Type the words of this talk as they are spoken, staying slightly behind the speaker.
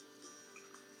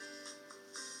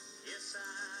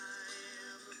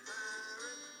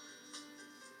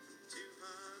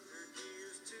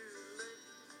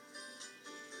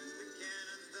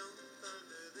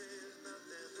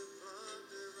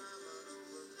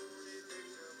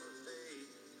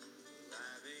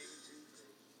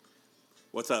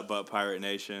What's up, Butt Pirate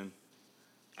Nation?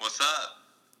 What's up?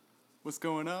 What's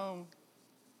going on?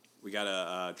 We got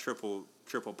a triple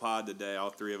pod today. All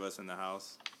three of us in the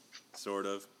house, sort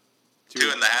of. Two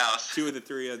in the house. Two of the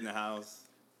three in the house.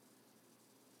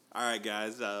 All right,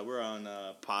 guys. We're on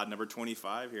pod number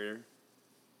 25 here.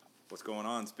 What's going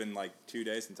on? It's been like 2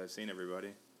 days since I've seen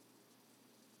everybody.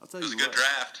 I'll tell It was you a good what.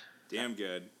 draft. Damn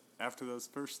good. After those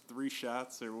first 3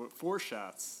 shots, or 4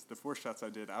 shots, the 4 shots I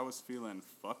did, I was feeling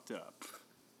fucked up.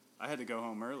 I had to go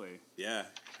home early. Yeah.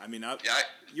 I mean,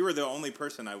 you were the only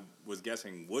person I was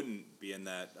guessing wouldn't be in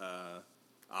that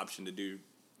option to do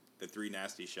the 3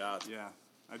 nasty shots. Yeah,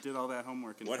 I did all that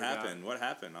homework and What forgot. happened? What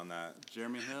happened on that?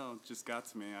 Jeremy Hill just got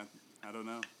to me. I don't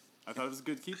know. I thought it was a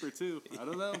good keeper, too. I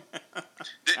don't know.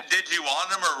 Did you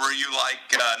want him, or were you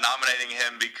nominating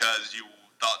him because you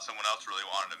thought someone else really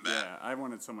wanted him back? Yeah, I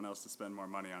wanted someone else to spend more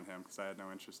money on him because I had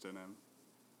no interest in him.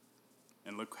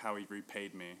 And look how he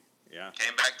repaid me. Yeah.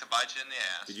 Came back to bite you in the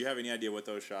ass. Did you have any idea what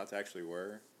those shots actually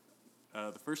were?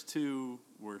 The first 2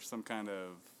 were some kind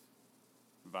of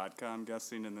vodka, I'm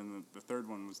guessing, and then the third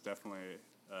one was definitely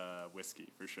whiskey,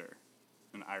 for sure.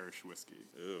 An Irish whiskey.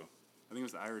 Ooh. I think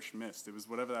it was Irish Mist. It was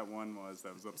whatever that one was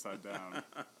that was upside down.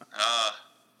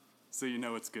 So you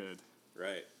know it's good.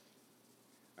 Right.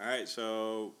 All right,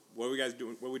 so what are we guys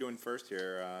doing? What are we doing first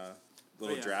here?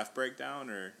 Little draft breakdown,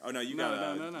 or No. You got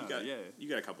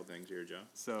a couple things here, Joe.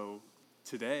 So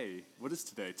today, what is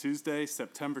today? Tuesday,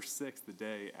 September 6th, the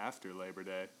day after Labor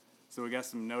Day. So we got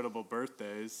some notable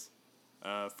birthdays.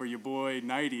 For your boy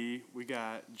Nighty, we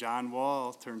got John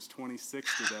Wall turns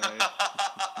 26 today.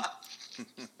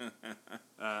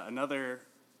 Another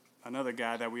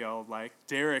guy that we all like,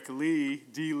 Derek Lee,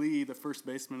 D. Lee, the first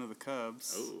baseman of the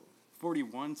Cubs. Oh.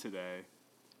 41 today.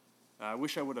 I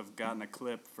wish I would have gotten a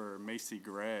clip for Macy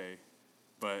Gray,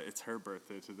 but it's her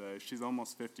birthday today. She's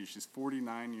almost 50. She's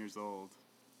 49 years old.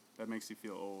 That makes you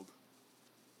feel old.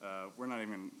 We're not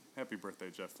even... Happy birthday,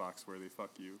 Jeff Foxworthy.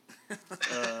 Fuck you.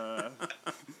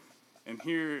 And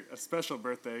here, a special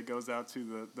birthday goes out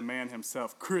to the man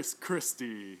himself, Chris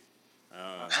Christie.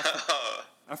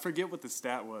 I forget what the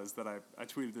stat was that I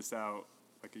tweeted this out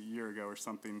like a year ago or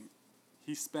something.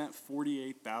 He spent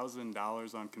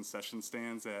 $48,000 on concession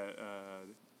stands at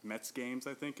Mets games,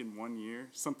 I think, in 1 year.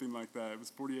 Something like that. It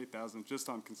was $48,000 just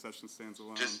on concession stands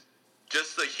alone.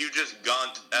 Just the hugest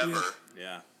gunt ever.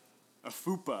 Yeah. A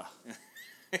fupa.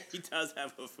 He does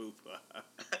have a fupa.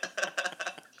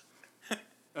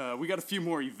 We got a few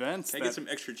more events. Can I get some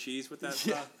extra cheese with that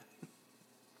stuff?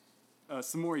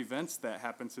 Some more events that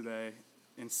happened today.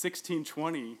 In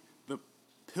 1620, the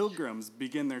Pilgrims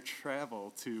begin their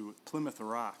travel to Plymouth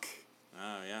Rock.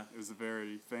 Oh, yeah. It was a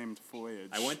very famed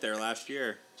voyage. I went there last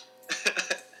year.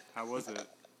 How was it?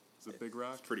 Was it Big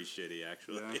Rock? It's pretty shitty,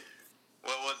 actually. Yeah.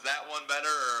 Well, was that one better,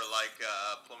 or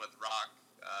Plymouth Rock,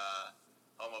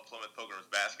 home of Plymouth Pilgrims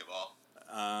basketball?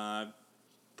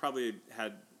 Probably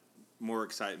had more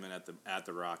excitement at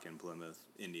the Rock in Plymouth,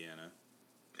 Indiana.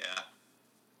 Yeah.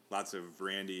 Lots of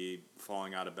Randy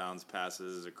falling out of bounds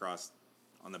passes across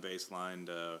on the baseline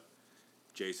to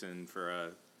Jason for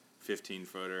a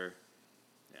 15-footer.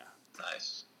 Yeah.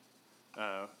 Nice.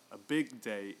 A big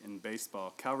day in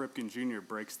baseball. Cal Ripken Jr.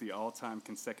 breaks the all-time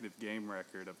consecutive game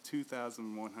record of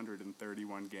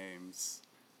 2,131 games.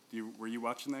 Were you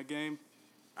watching that game?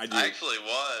 I actually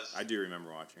was. I do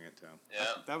remember watching it, too. Yeah.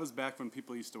 That was back when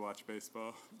people used to watch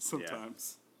baseball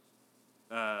sometimes.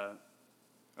 And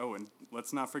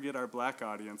let's not forget our black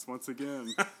audience once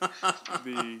again.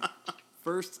 The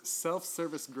first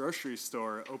self-service grocery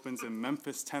store opens in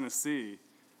Memphis, Tennessee.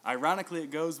 Ironically,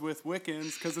 it goes with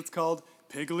Wickens because it's called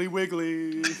Piggly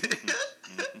Wiggly.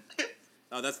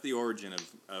 Oh, that's the origin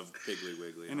of Piggly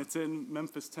Wiggly. And it's in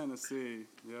Memphis, Tennessee.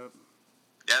 Yep.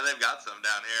 Yeah, they've got some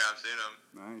down here. I've seen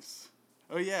them. Nice.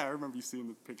 Oh, yeah, I remember you seeing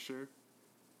the picture.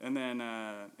 And then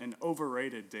an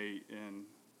overrated date in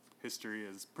history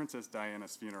is Princess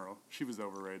Diana's funeral. She was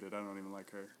overrated. I don't even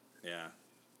like her. Yeah.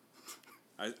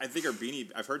 I think her beanie...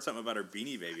 I've heard something about her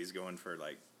Beanie Babies going for,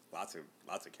 lots of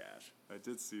cash. I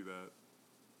did see that.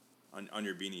 On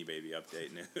your Beanie Baby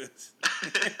update news.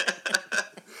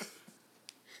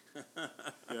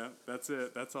 Yeah, that's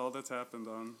it. That's all that's happened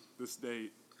on this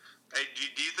date. Hey, do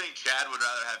you think Chad would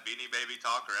rather have Beanie Baby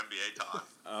talk or NBA talk?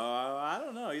 I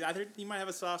don't know. I think he might have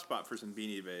a soft spot for some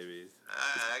Beanie Babies.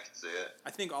 I can see it.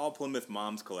 I think all Plymouth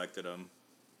moms collected them.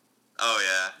 Oh,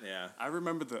 yeah. Yeah. I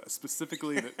remember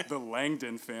specifically the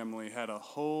Langdon family had a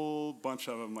whole bunch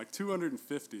of them, like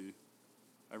 250.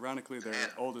 Ironically, their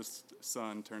oldest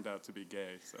son turned out to be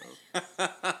gay, so...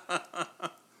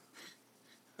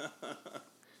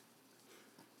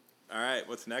 All right,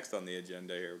 what's next on the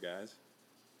agenda here, guys?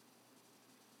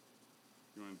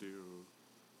 want to do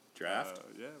Draft?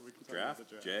 Yeah, we can talk Draft? about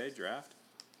the draft. Jay, draft?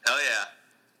 Hell yeah.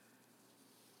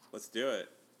 Let's do it.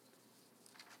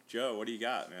 Joe, what do you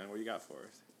got, man? What do you got for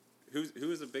us?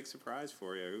 Who is a big surprise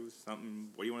for you? Who's something?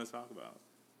 What do you want to talk about?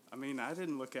 I mean, I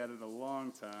didn't look at it a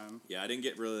long time. Yeah, I didn't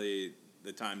get really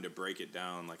the time to break it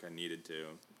down like I needed to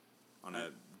on a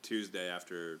Tuesday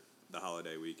after the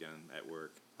holiday weekend at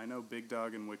work. I know Big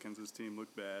Dog and Wickens' team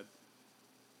looked bad.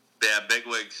 Yeah,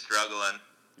 Bigwig struggling.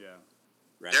 Yeah.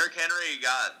 Derrick Henry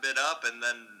got bit up, and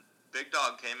then Big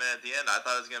Dog came in at the end. I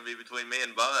thought it was going to be between me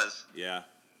and Buzz. Yeah.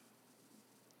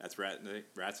 That's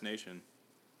Rats Nation.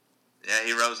 Yeah,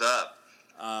 he rose up.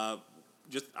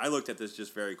 I looked at this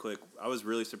just very quick. I was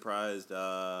really surprised.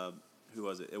 Who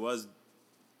was it? It was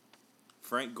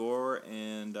Frank Gore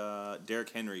and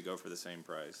Derrick Henry go for the same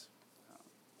price.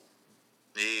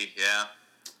 Yeah.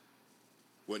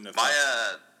 Wouldn't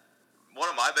have. One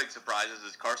of my big surprises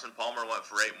is Carson Palmer went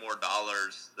for $8 more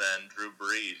than Drew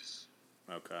Brees.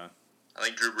 Okay. I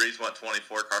think Drew Brees went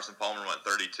 24. Carson Palmer went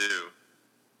 32.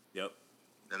 Yep.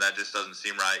 And that just doesn't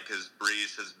seem right because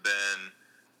Brees has been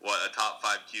a top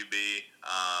 5 QB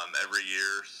every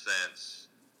year since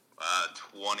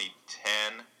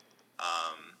 2010.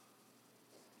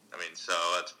 So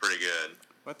that's pretty good.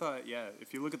 I thought,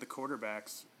 if you look at the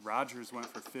quarterbacks, Rodgers went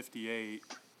for 58,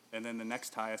 and then the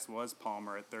next highest was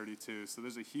Palmer at 32. So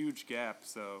there's a huge gap.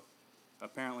 So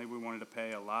apparently we wanted to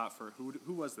pay a lot for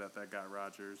who was that got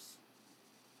Rodgers?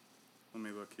 Let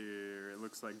me look here. It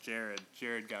looks like Jared.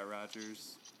 Jared got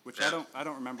Rodgers, which yeah. I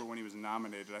don't remember when he was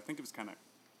nominated. I think it was kind of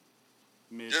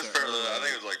mid. Just for I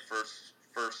think it was like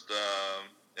first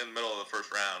in the middle of the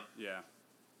first round. Yeah.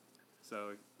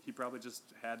 So he probably just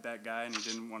had that guy and he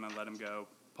didn't want to let him go.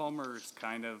 Palmer is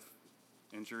kind of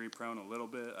injury prone a little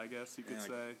bit, I guess you could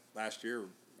say. Last year,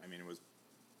 it was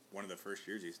one of the first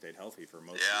years he stayed healthy for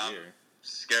most of the year.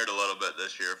 Scared a little bit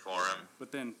this year for him.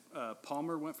 But then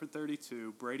Palmer went for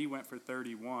 32, Brady went for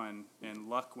 31, and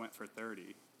Luck went for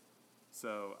 30.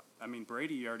 So,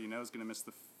 Brady you already know is going to miss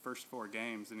the first 4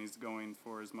 games, and he's going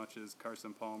for as much as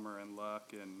Carson Palmer and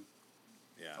Luck and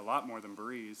a lot more than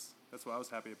Breeze. That's why I was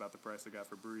happy about the price I got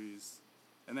for Breeze.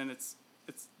 And then it's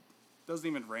doesn't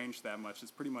even range that much.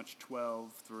 It's pretty much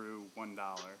 $12 through $1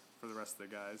 for the rest of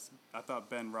the guys. I thought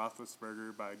Ben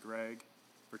Roethlisberger by Greg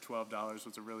for $12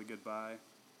 was a really good buy.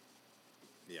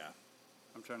 Yeah.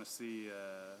 I'm trying to see.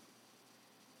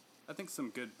 I think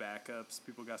some good backups.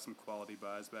 People got some quality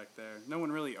buys back there. No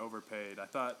one really overpaid. I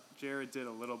thought Jared did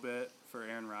a little bit for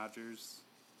Aaron Rodgers.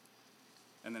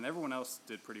 And then everyone else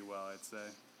did pretty well, I'd say.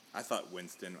 I thought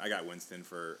I got Winston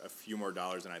for a few more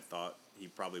dollars than I thought he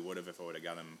probably would have if I would have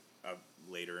got him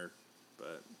later.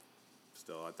 But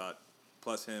still, I thought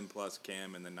plus him, plus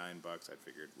Cam, and the $9 I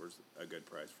figured was a good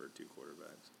price for 2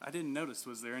 quarterbacks. I didn't notice.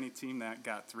 Was there any team that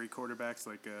got 3 quarterbacks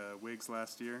like Wiggs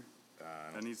last year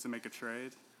that needs to make a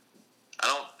trade? I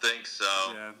don't think so.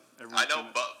 Yeah, I know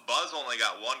Buzz only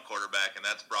got 1 quarterback, and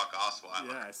that's Brock Osweiler.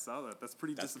 Yeah, I saw that. That's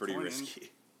pretty disappointing. Pretty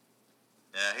risky.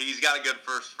 Yeah, he's got a good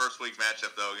first week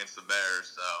matchup though against the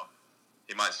Bears, so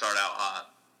he might start out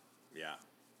hot. Yeah.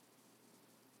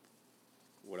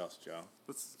 What else, Joe?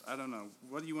 I don't know.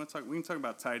 What do you want to talk? We can talk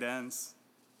about tight ends.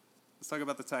 Let's talk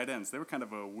about the tight ends. They were kind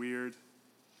of a weird.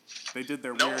 They did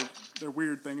their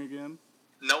weird thing again.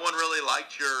 No one really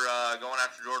liked your going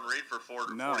after Jordan Reed for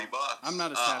 $40. I'm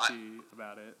not as happy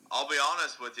about it. I'll be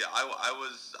honest with you. I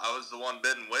was the one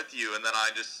bidding with you, and then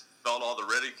I just felt all the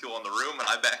ridicule in the room, and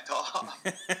I backed off.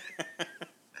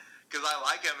 Because I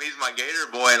like him. He's my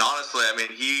Gator boy, and honestly,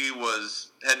 he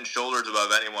was head and shoulders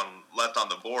above anyone left on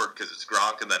the board because it's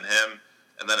Gronk and then him,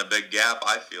 and then a big gap,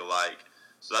 I feel like.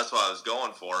 So that's why I was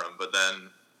going for him. But then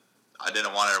I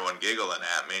didn't want everyone giggling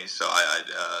at me, so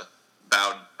I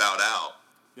bowed out.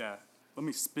 Yeah. Let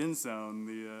me spin zone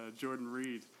the Jordan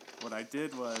Reed. What I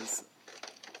did was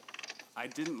I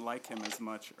didn't like him as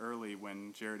much early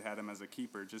when Jared had him as a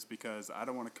keeper just because I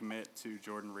don't want to commit to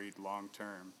Jordan Reed long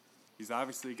term. He's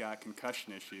obviously got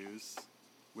concussion issues,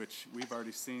 which we've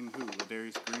already seen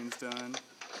Ladarius Green's done.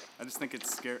 I just think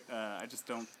it's scary. I just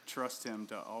don't trust him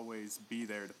to always be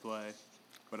there to play.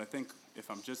 But I think if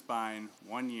I'm just buying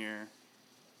 1 year,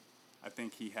 I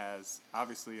think he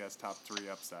obviously has top 3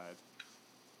 upside.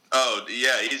 Oh,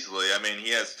 yeah, easily. He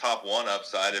has top 1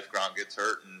 upside if Gronk gets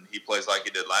hurt and he plays like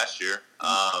he did last year.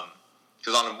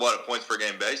 Because on a points per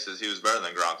game basis, he was better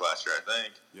than Gronk last year, I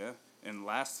think. Yeah, and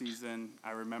last season,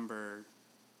 I remember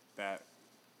that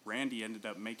Randy ended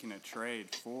up making a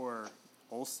trade for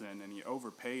Olsen, and he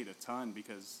overpaid a ton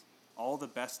because all the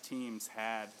best teams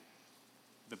had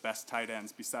the best tight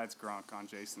ends besides Gronk on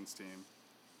Jason's team.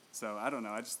 So I don't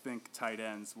know. I just think tight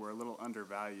ends were a little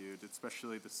undervalued,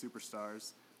 especially the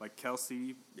superstars. Like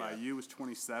Kelsey by you was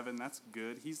 27. That's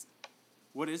good.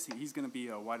 What is he? He's going to be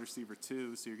a wide receiver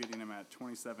too, so you're getting him at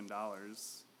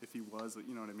 $27 if he was,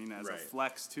 you know what I mean? As a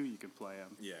flex too, you can play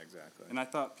him. Yeah, exactly. And I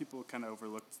thought people kind of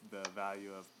overlooked the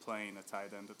value of playing a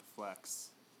tight end at the flex.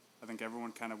 I think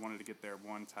everyone kind of wanted to get their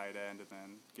one tight end and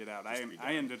then get out.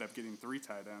 I ended up getting 3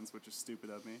 tight ends, which is stupid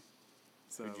of me.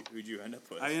 So who'd you end up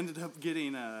with? I ended up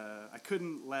getting I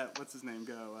couldn't let what's his name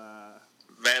go.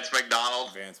 Vance McDonald.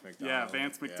 Yeah,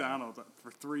 Vance McDonald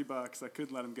for $3. I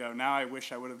couldn't let him go. Now I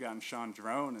wish I would have gotten Sean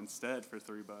Drone instead for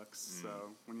 $3. So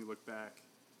when you look back.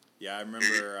 Yeah, I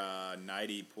remember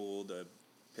Nighty pulled a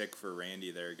pick for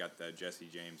Randy there. Got the Jesse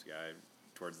James guy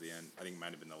towards the end. I think it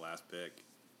might have been the last pick.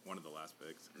 One of the last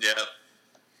picks. Yeah.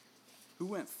 Who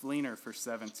went Fleener for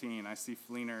 17? I see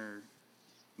Fleener.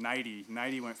 Nighty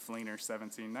went Fleener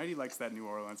 17. Nighty likes that New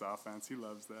Orleans offense. He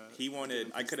loves that. He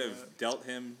wanted. I could have dealt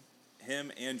him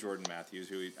and Jordan Matthews.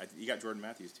 He got Jordan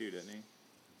Matthews too, didn't he?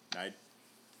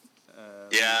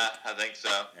 Yeah, I think so.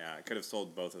 Yeah, I could have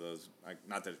sold both of those.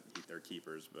 Not that they're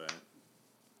keepers, but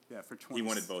yeah, for 20, he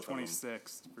wanted both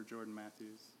 26 for Jordan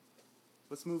Matthews.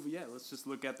 Let's just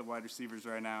look at the wide receivers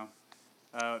right now.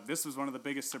 This was one of the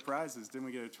biggest surprises. Didn't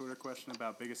we get a Twitter question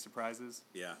about biggest surprises?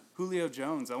 Yeah. Julio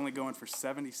Jones only going for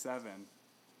 77.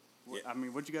 Yeah. I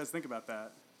mean, what'd you guys think about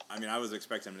that? I mean, I was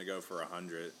expecting him to go for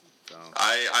 100. So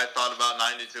I thought about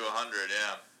 90 to 100,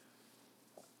 yeah.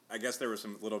 I guess there was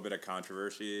some little bit of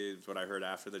controversy, is what I heard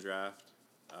after the draft.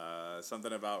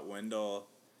 Something about Wendell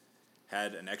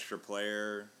had an extra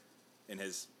player in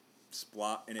his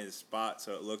spot,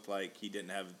 so it looked like he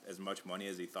didn't have as much money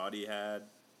as he thought he had.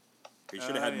 He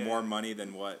should have had more money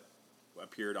than what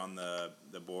appeared on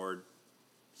the board.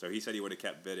 So he said he would have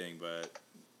kept bidding, but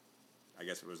I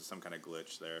guess it was some kind of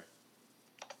glitch there.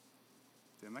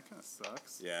 Damn, that kind of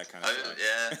sucks. Yeah, it kind of sucks.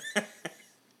 Yeah.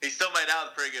 He still made out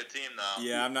with a pretty good team, though.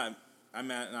 Yeah, I'm not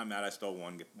mad I stole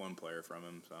one player from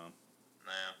him, so.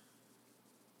 Yeah.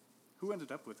 Who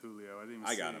ended up with Julio? I didn't even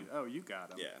see. I got him. Oh, you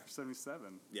got him. Yeah. For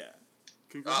 77. Yeah.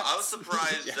 Congrats. I was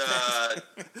surprised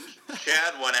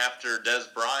Chad went after Des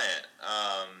Bryant.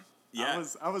 Yeah.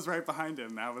 I was right behind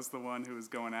him. I was the one who was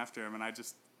going after him, and I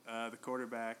just the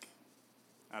quarterback.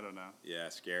 I don't know. Yeah,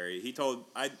 scary.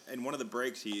 In one of the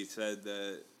breaks he said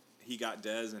that he got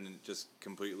Dez and it just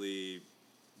completely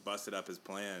busted up his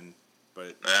plan.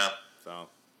 But yeah. So.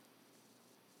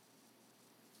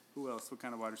 Who else? What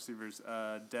kind of wide receivers?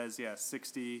 Dez,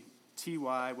 60.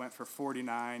 T.Y. went for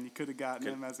 49. You could have gotten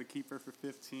him as a keeper for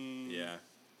 15. Yeah.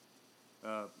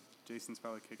 Jason's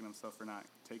probably kicking himself for not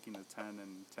taking the 10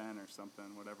 and 10 or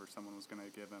something, whatever someone was going to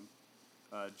give him.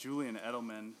 Julian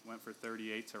Edelman went for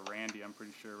 38 to Randy, I'm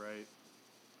pretty sure, right?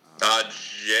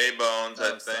 J-Bones, I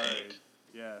think. Sorry.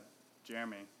 Yeah,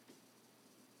 Jeremy.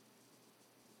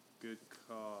 Good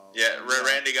call. Yeah,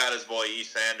 Randy got his boy E.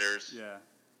 Sanders. Yeah.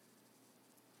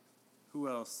 Who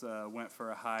else went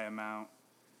for a high amount?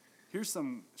 Here's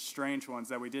some strange ones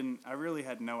that I really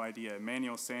had no idea.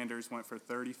 Emmanuel Sanders went for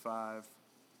 35.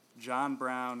 John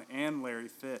Brown and Larry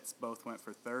Fitz both went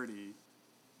for 30.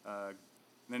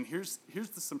 Then here's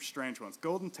some strange ones.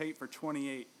 Golden Tate for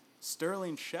 28.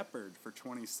 Sterling Shepard for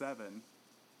 27. What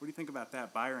do you think about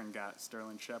that? Byron got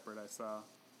Sterling Shepard, I saw.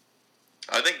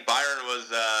 I think Byron was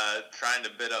trying to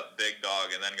bid up Big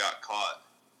Dog and then got caught,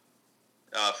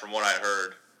 from what I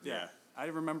heard. Yeah. I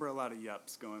remember a lot of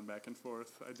yups going back and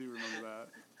forth. I do remember that.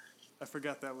 I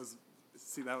forgot that was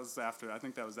after. I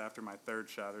think that was after my third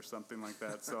shot or something like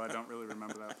that. So I don't really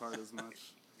remember that part as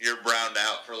much. You're browned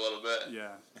out for a little bit.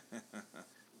 Yeah.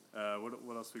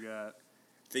 What else we got?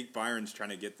 I think Byron's trying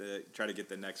to get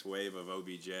the next wave of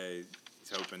OBJ.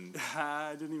 He's hoping.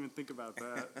 I didn't even think about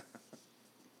that.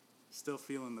 Still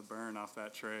feeling the burn off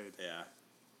that trade. Yeah.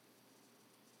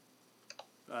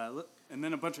 And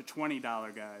then a bunch of $20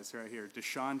 guys right here.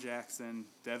 Deshaun Jackson,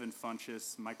 Devin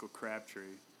Funchess, Michael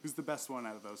Crabtree. Who's the best one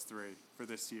out of those three for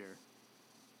this year?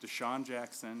 Deshaun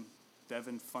Jackson,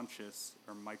 Devin Funchess,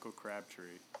 or Michael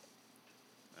Crabtree?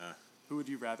 Who would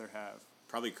you rather have?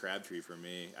 Probably Crabtree for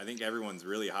me. I think everyone's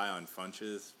really high on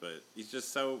Funchess, but he's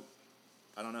just so,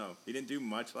 I don't know. He didn't do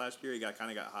much last year. He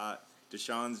kind of got hot.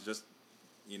 Deshaun's just,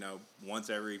 once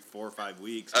every 4 or 5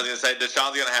 weeks. I was going to say,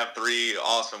 Deshaun's going to have 3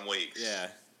 awesome weeks. Yeah.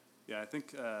 Yeah, I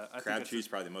think Crabtree's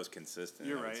probably the most consistent.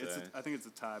 You're right. I think it's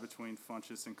a tie between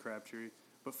Funchess and Crabtree.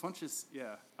 But Funchess,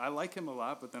 yeah, I like him a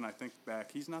lot, but then I think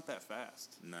back, he's not that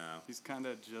fast. No. He's kind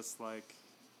of just like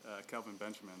Kelvin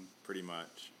Benjamin. Pretty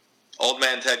much. Old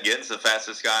man Ted Ginn's the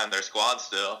fastest guy in their squad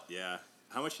still. Yeah.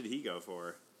 How much did he go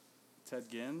for? Ted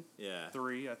Ginn? Yeah.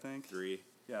 3, I think. 3.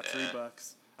 Yeah,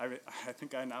 $3. I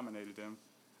think I nominated him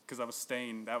because I was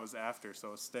staying. That was after, so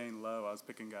I was staying low. I was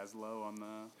picking guys low on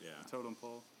the totem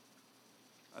pole.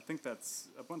 I think that's.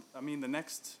 I mean, the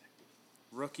next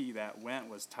rookie that went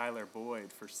was Tyler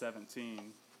Boyd for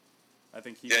 17. I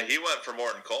think he. Yeah, he went for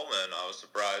Morton Coleman. I was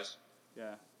surprised.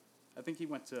 Yeah, I think he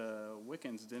went to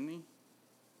Wickens, didn't he?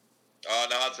 Oh,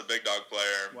 no, that's a big dog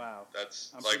player. Wow.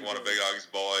 That's like one of Big Dog's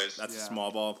boys. That's a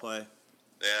small ball play.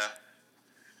 Yeah.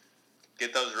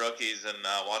 Get those rookies and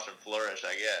watch them flourish,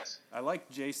 I guess. I like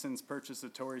Jason's purchase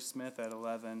of Torrey Smith at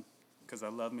 11 because I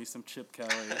love me some Chip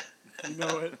Kelly. You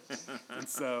know it. And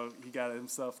so he got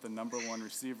himself the number 1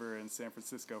 receiver in San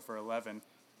Francisco for 11.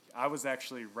 I was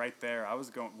actually right there. I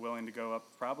was willing to go up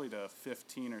probably to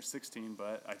 15 or 16,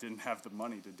 but I didn't have the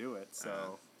money to do it.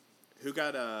 So, who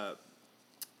got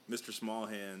Mr.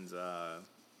 Smallhands,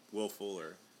 Will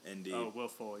Fuller, ND? Oh, Will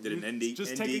Fuller. Did an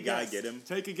ND guy get him?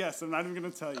 Take a guess. I'm not even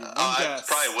going to tell you. It's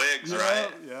probably Wiggs, right?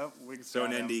 Yeah, Wiggs. So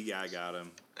an ND guy got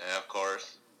him. Yeah, of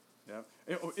course. Yeah,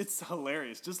 it's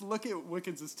hilarious. Just look at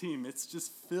Wickens' team. It's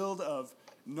just filled of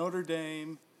Notre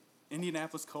Dame,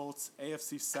 Indianapolis Colts,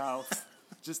 AFC South.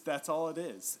 Just that's all it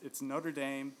is. It's Notre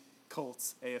Dame,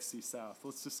 Colts, AFC South.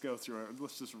 Let's just go through it.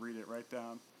 Let's just read it right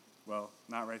down. Well,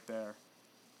 not right there.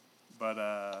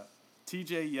 But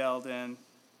T.J. Yeldon,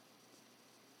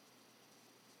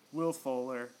 Will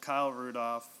Fuller, Kyle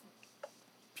Rudolph,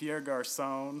 Pierre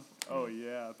Garcon. Oh,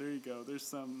 yeah, there you go. There's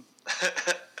some...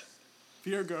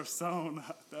 Pierre Garcon,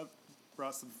 that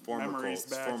brought some memories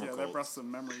back. That brought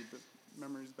some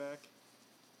memories back.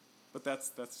 But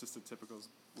that's just a typical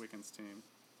Wiggins team.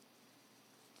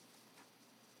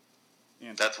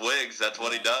 And that's Wiggs. That's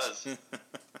what he does.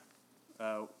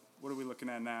 What are we looking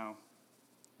at now?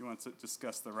 You want to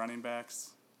discuss the running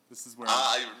backs? This is where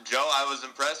Joe, I was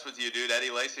impressed with you, dude.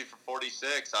 Eddie Lacy for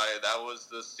 46. That was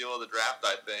the steal of the draft,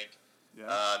 I think.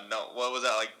 Yeah. No, what was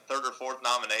that, like third or fourth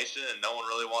nomination, and no one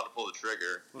really wanted to pull the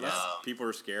trigger. Well, people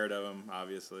were scared of him,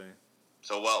 obviously.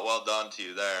 So well done to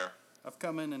you there. I've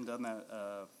come in and done that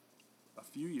a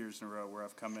few years in a row where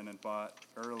I've come in and bought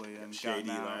early and Shady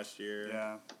gotten out. last year.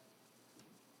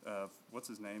 Yeah. What's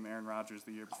his name? Aaron Rodgers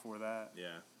the year before that. Yeah.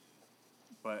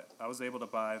 But I was able to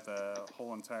buy the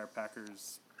whole entire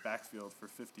Packers backfield for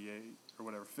 58 or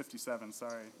whatever, 57.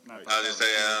 Sorry, I was gonna say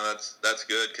that's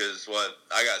good because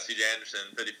I got C.J. Anderson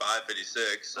 55,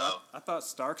 56. So I thought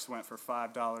Starks went for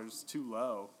 $5 too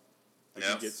low. Did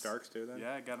you get Starks too then?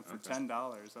 Yeah, I got him for $10.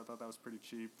 I thought that was pretty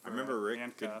cheap. For I remember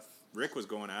Rick was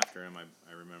going after him.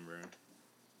 I remember.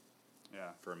 Yeah.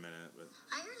 For a minute, but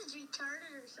I heard he's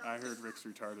retarded or something. I heard Rick's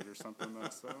retarded or something though.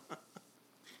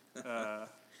 So,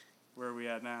 where are we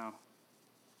at now?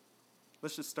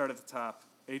 Let's just start at the top.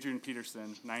 Adrian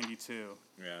Peterson, 92.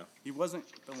 Yeah. He wasn't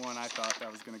the one I thought that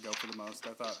was going to go for the most. I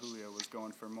thought Julio was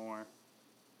going for more.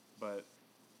 But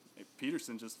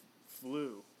Peterson just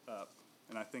flew up.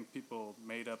 And I think people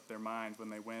made up their mind when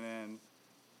they went in,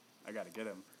 I got to get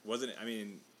him.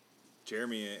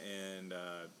 Jeremy and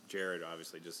Jared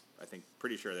obviously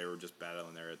pretty sure they were just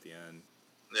battling there at the end.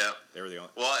 Yeah. They were the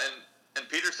only... Well, and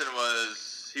Peterson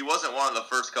wasn't one of the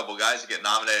first couple guys to get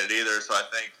nominated either, so I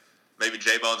think maybe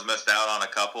J-Bones missed out on a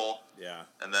couple. Yeah.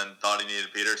 And then thought he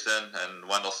needed Peterson, and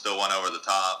Wendell still went over the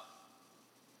top.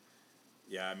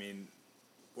 Yeah,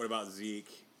 what about Zeke?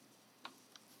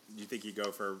 Do you think he'd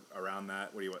go for around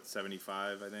that?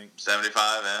 75, I think?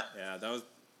 75, yeah. Yeah, that was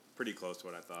pretty close to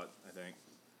what I thought, I think.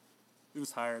 It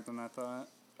was higher than I thought.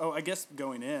 Oh, I guess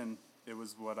going in, it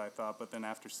was what I thought, but then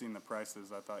after seeing the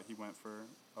prices, I thought he went for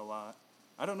a lot.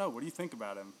 I don't know. What do you think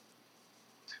about him?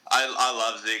 I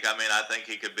love Zeke. I think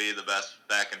he could be the best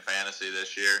back in fantasy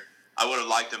this year. I would have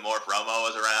liked him more if Romo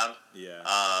was around. Yeah.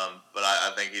 But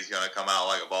I think he's going to come out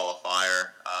like a ball of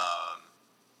fire.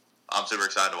 I'm super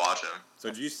excited to watch him. So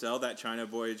did you sell that China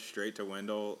boy straight to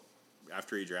Wendell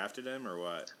after he drafted him, or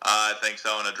what? I think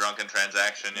so, in a drunken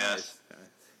transaction, yes.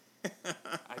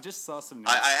 I just saw some news.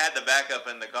 I had the backup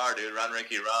in the car, dude. Run,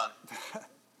 Ricky, run.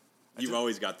 You've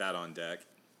always got that on deck.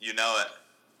 You know it.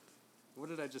 What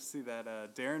did I just see? That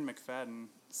Darren McFadden,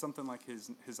 something like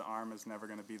his arm is never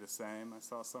going to be the same. I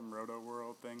saw some Roto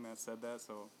World thing that said that,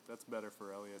 so that's better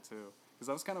for Elliott too. Because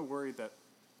I was kind of worried that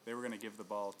they were going to give the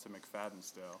ball to McFadden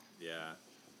still. Yeah.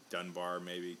 Dunbar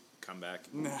maybe come back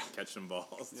and catch some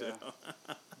balls too.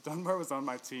 Yeah. Dunbar was on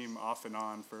my team off and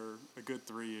on for a good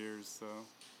 3 years, so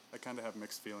I kind of have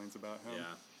mixed feelings about him. Yeah.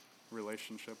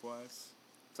 Relationship-wise.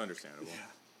 It's understandable.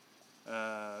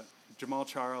 Yeah. Jamal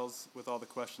Charles, with all the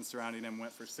questions surrounding him,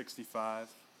 went for 65.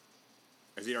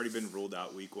 Has he already been ruled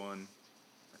out week 1?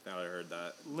 I Now I heard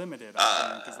that. Limited,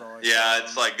 I think, is all I Yeah, saw.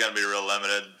 it's like going to be real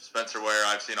limited. Spencer Ware,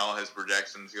 I've seen all his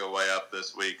projections go way up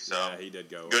this week, so Yeah, he did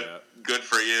go good. way up. Good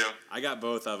for you. I got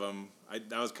both of them.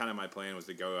 That was kind of my plan, was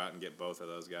to go out and get both of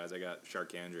those guys. I got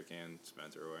Sharkandrick and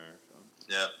Spencer Ware. So.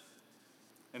 Yeah.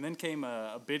 And then came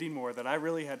a bidding war that I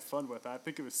really had fun with. I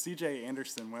think it was C.J.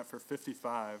 Anderson went for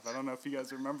 55. I don't know if you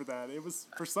guys remember that. It was,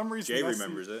 for some reason... Jay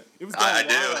remembers it. It was I going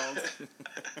wild. do.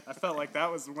 I felt like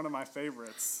that was one of my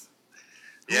favorites.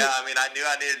 Yeah, I mean, I knew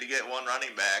I needed to get one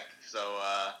running back, so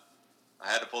I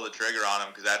had to pull the trigger on him,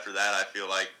 because after that I feel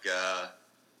like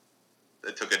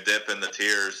it took a dip in the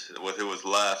tiers with who was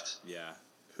left. Yeah.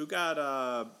 Who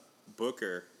got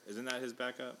Booker? Isn't that his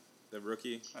backup? The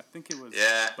rookie? I think it was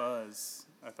Buzz.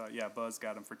 I thought, Buzz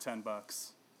got him for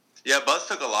 $10. Yeah, Buzz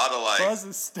took a lot of Buzz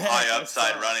is stacked, high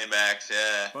upside running backs.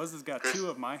 Yeah, Buzz has got two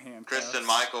of my handcuffs. Christian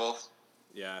Michael.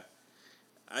 Yeah.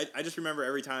 I just remember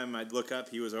every time I'd look up,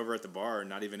 he was over at the bar,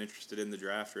 not even interested in the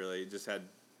draft, really.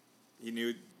 He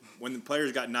knew when the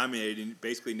players got nominated, he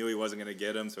basically knew he wasn't going to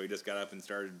get them, so he just got up and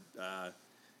started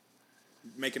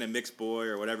making a mixed boy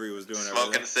or whatever he was doing.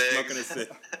 Smoking cigs. Smoking a cig.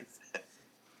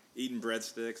 Eating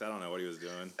breadsticks. I don't know what he was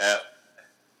doing. Yeah.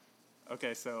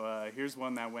 Okay, so here's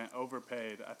one that went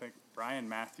overpaid. I think Ryan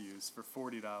Matthews for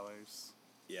 $40.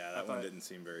 Yeah, that one didn't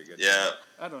seem very good. Yeah.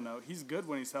 I don't know. He's good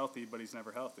when he's healthy, but he's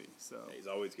never healthy. So He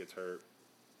always gets hurt.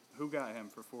 who got him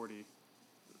for 40?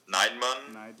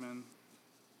 Neidman. Neidman.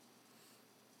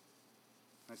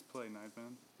 Nice play,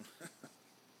 Neidman.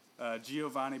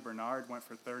 Giovanni Bernard went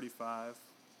for 35.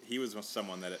 He was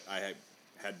someone that I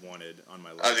had wanted on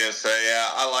my list. I was gonna say, yeah,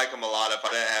 I like him a lot. If I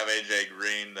didn't have AJ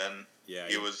Green, then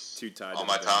he was too tied on to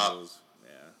my the top. Bengals.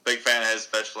 Yeah. Big fan of his,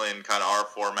 especially in kind of our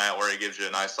format where he gives you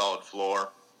a nice solid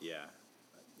floor. Yeah,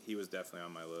 he was definitely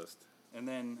on my list. And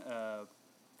then the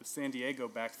San Diego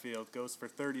backfield goes for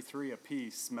 33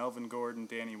 apiece. Melvin Gordon,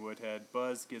 Danny Woodhead.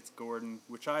 Buzz gets Gordon,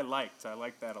 which I liked. I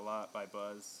liked that a lot by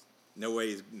Buzz. No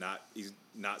way he's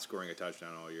not scoring a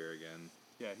touchdown all year again.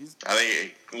 Yeah, he's. I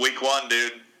think week 1,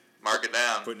 dude. Mark it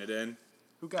down. Putting it in.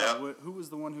 Who got? Who was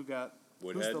the one who got?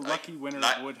 Woodhead? Who's the lucky winner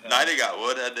of Woodhead? Nighty got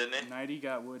Woodhead, didn't he? Nighty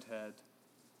got Woodhead.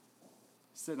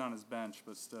 Sitting on his bench,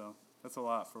 but still, that's a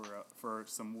lot for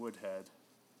some Woodhead.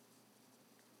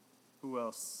 Who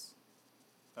else?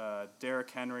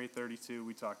 Derrick Henry, 32.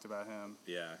 We talked about him.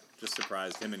 Yeah, just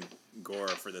surprised him and Gore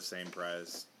for the same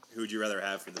price. Who would you rather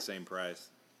have for the same price?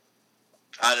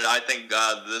 I think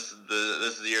this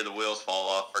is the year the wheels fall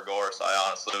off for Gore, so I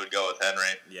honestly would go with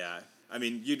Henry. Yeah, I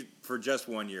mean, for just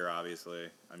 1 year, obviously.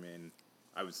 I mean,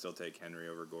 I would still take Henry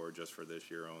over Gore just for this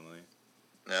year only.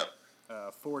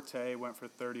 Yep. Forte went for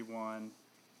 31.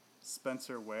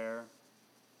 Spencer Ware,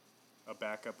 a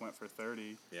backup, went for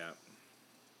 30. Yeah.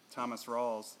 Thomas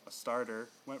Rawls, a starter,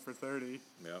 went for 30.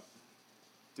 Yep.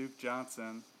 Duke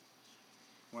Johnson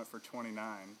went for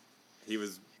 29. It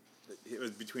was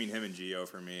between him and Gio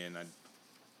for me, and I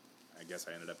guess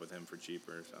I ended up with him for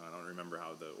cheaper, so I don't remember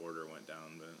how the order went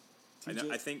down, but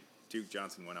I think Duke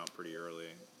Johnson went out pretty early.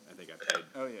 I think I paid.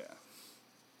 Oh yeah.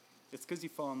 It's because you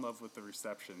fall in love with the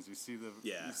receptions. You see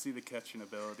the catching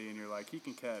ability, and you're like, he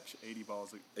can catch 80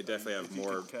 balls. They definitely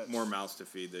have more mouths to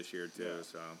feed this year too. Yeah.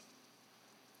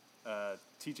 So.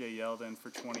 T.J. Yeldon for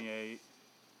 28,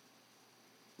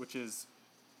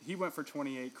 he went for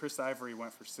 28. Chris Ivory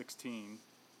went for 16.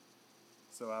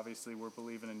 So obviously we're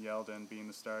believing in Yeldon being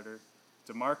the starter.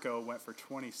 DeMarco went for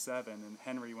 27, and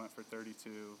Henry went for 32.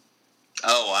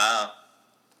 Oh, wow.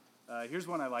 Here's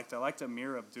one I liked. I liked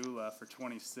Amir Abdullah for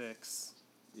 26.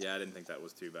 Yeah, I didn't think that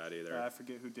was too bad either. I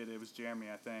forget who did it. It was Jeremy,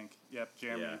 I think. Yep,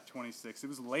 Jeremy, Yeah. 26. It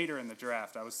was later in the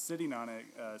draft. I was sitting on it,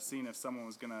 seeing if someone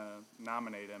was going to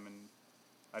nominate him, and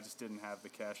I just didn't have the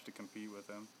cash to compete with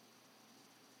him.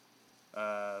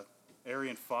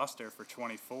 Arian Foster for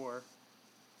 24.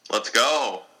 Let's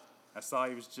go. I saw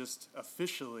he was just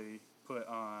officially put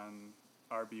on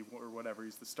RB or whatever.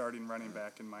 He's the starting running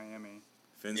back in Miami.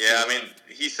 Yeah, I mean,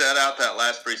 he sat out that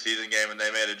last preseason game, and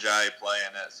they made a giant play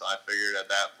in it, so I figured at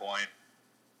that point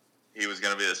he was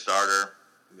going to be the starter.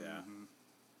 Yeah.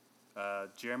 Mm-hmm.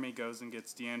 Jeremy goes and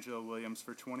gets D'Angelo Williams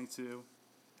for 22.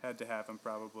 Had to have him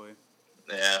probably.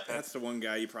 Yeah. That's the one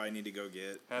guy you probably need to go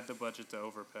get. Had the budget to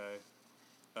overpay.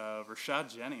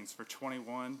 Rashad Jennings for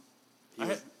 21.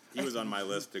 He was on my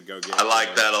list to go get. I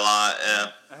like that a lot,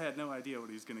 yeah. I had no idea what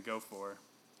he was going to go for.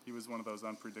 He was one of those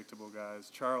unpredictable guys.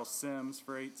 Charles Sims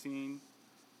for 18.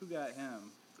 Who got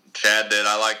him? Chad did.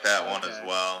 I like that one as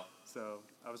well. So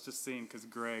I was just seeing because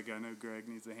I know Greg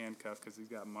needs a handcuff because he's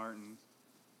got Martin.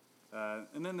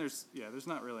 And then there's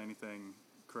not really anything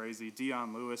crazy.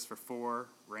 Dion Lewis for 4.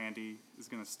 Randy is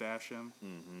going to stash him.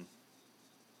 Mm-hmm.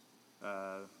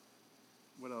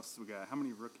 what else we got? How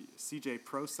many rookies? C.J.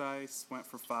 Prosise went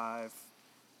for 5.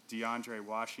 DeAndre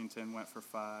Washington went for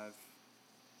 5.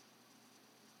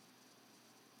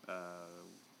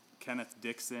 Kenneth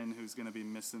Dixon, who's going to be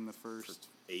missing the first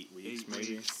 8 weeks, 8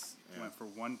 maybe. weeks, Yeah. went for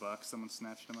 $1. Someone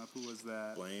snatched him up. Who was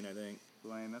that? Blaine, I think.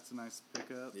 Blaine. That's a nice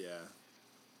pickup. Yeah.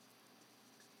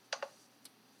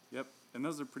 Yep. And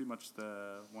those are pretty much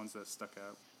the ones that stuck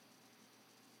out.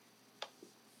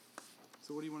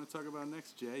 So what do you want to talk about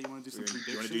next, Jay? You want to do some predictions?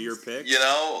 You want to do your pick? You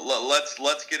know,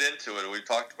 let's get into it. We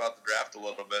talked about the draft a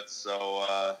little bit, so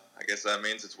I guess that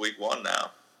means it's week 1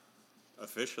 now.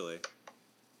 Officially.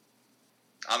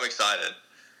 I'm excited.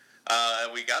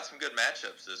 We got some good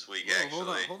matchups this week, Whoa,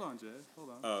 actually. Hold on, Jay. Hold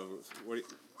on. What? What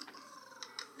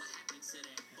happened to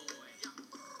that boy?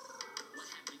 What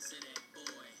happened to that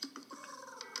boy?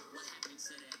 What happened to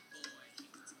that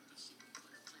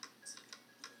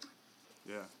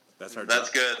boy? Yeah. That's our.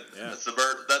 That's good. Yeah. That's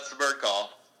the bird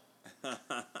call.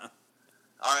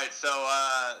 All right, so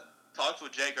talked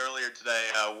with Jake earlier today.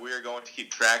 We're going to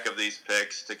keep track of these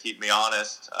picks to keep me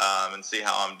honest and see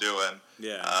how I'm doing.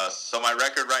 Yeah. So my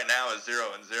record right now is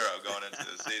 0-0 going into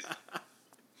the season.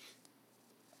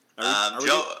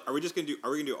 Are we just gonna do?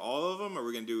 Are we gonna do all of them? Or are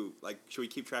we gonna do should we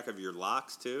keep track of your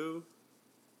locks too?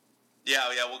 Yeah,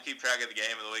 we'll keep track of the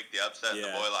game of the week, the upset, Yeah.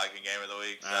 the boy locking game of the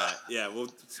week. So. Yeah,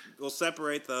 we'll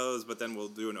separate those, but then we'll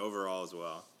do an overall as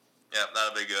well. Yep,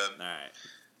 that'll be good. All right.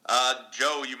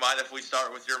 Joe, you mind if we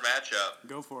start with your matchup?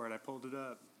 Go for it. I pulled it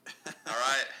up. All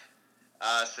right.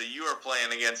 So you are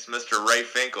playing against Mr. Ray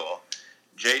Finkel,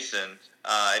 Jason,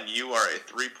 and you are a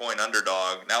 3-point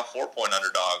underdog, now 4-point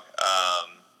underdog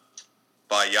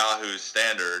by Yahoo's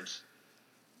standards.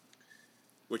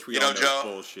 Which we You all know, know Joe- is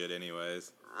bullshit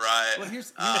anyways. Right. Well,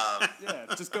 yeah,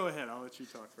 just go ahead. I'll let you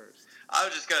talk first. I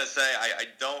was just going to say, I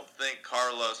don't think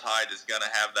Carlos Hyde is going to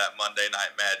have that Monday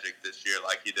Night Magic this year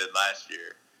like he did last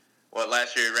year.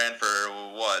 Last year he ran for,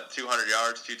 200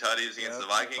 yards, 2 tutties against the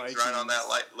Vikings, right on that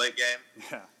late game?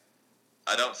 Yeah.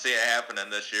 I don't see it happening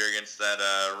this year against that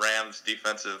Rams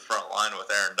defensive front line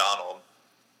with Aaron Donald.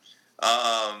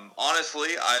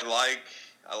 Honestly, I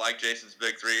like Jason's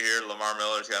big 3 here. Lamar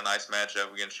Miller's got a nice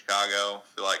matchup against Chicago.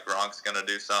 I feel like Gronk's going to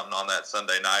do something on that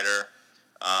Sunday nighter.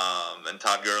 And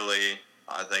Todd Gurley,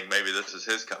 I think maybe this is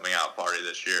his coming out party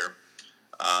this year.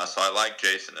 So I like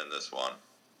Jason in this one.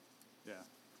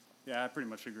 Yeah, I pretty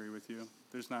much agree with you.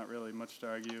 There's not really much to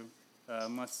argue,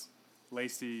 unless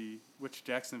Lacey, which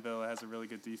Jacksonville has a really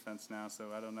good defense now,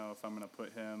 so I don't know if I'm going to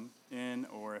put him in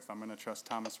or if I'm going to trust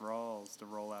Thomas Rawls to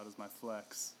roll out as my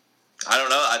flex. I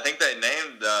don't know. I think they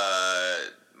named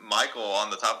Michael on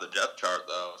the top of the depth chart,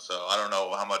 though, so I don't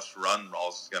know how much run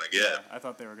Rawls is going to get. Yeah, I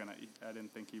thought they were going to – I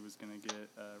didn't think he was going to get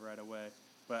right away.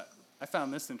 But I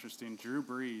found this interesting. Drew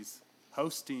Brees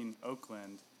hosting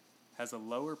Oakland has a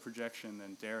lower projection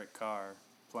than Derek Carr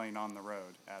playing on the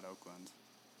road at Oakland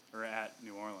or at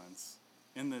New Orleans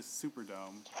in the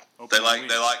Superdome. They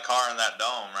like Carr in that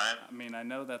dome, right? I mean, I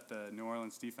know that the New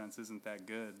Orleans defense isn't that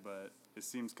good, but it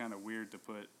seems kind of weird to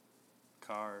put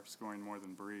Carr scoring more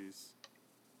than Brees.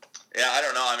 Yeah, I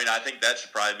don't know. I mean, I think that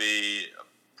should probably be a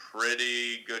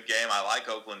pretty good game. I like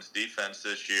Oakland's defense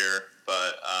this year,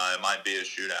 but it might be a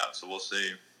shootout, so we'll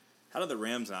see. How did the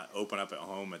Rams not open up at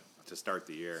home to start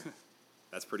the year?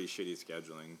 That's pretty shitty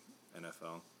scheduling,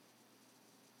 NFL.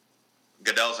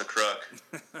 Goodell's a crook.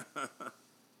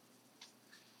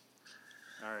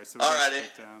 All right, so Alrighty.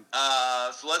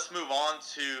 So let's move on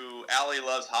to Allie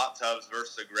loves hot tubs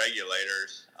versus the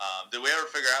regulators. Did we ever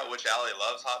figure out which Allie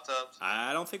loves hot tubs?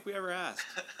 I don't think we ever asked.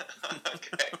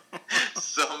 Okay.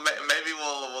 So maybe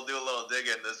we'll do a little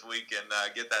digging this week and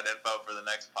get that info for the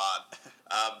next pod.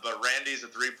 But Randy's a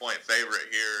 3-point favorite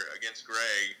here against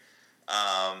Greg.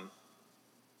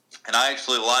 And I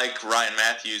actually like Ryan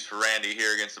Matthews for Randy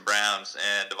here against the Browns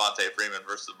and Devontae Freeman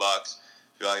versus the Bucks.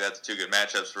 I feel like that's 2 good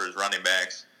matchups for his running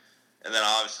backs. And then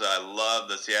obviously I love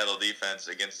the Seattle defense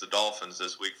against the Dolphins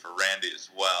this week for Randy as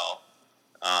well.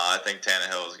 I think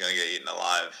Tannehill is going to get eaten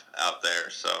alive out there,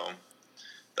 so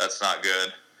that's not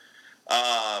good.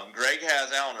 Greg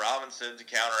has Allen Robinson to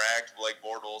counteract Blake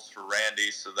Bortles for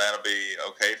Randy, so that'll be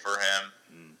okay for him.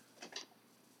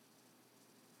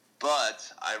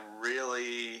 But I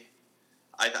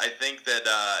think that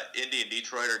Indy and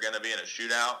Detroit are going to be in a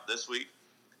shootout this week.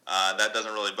 That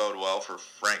doesn't really bode well for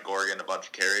Frank Gore getting a bunch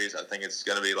of carries. I think it's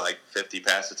going to be like 50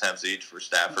 pass attempts each for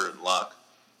Stafford and Luck.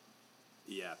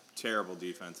 Yeah, terrible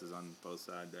defenses on both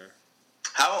sides there.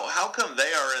 How come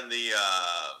they are in the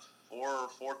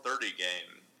 4:30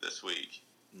 game this week?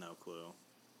 No clue.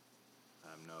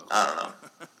 I don't know.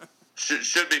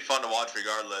 Should be fun to watch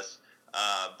regardless.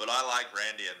 But I like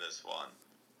Randy in this one.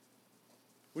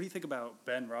 What do you think about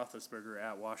Ben Roethlisberger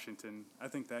at Washington? I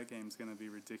think that game's going to be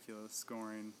ridiculous,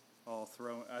 scoring, all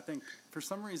throwing. I think for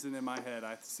some reason in my head,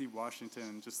 I see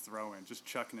Washington just throwing, just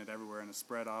chucking it everywhere in a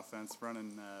spread offense,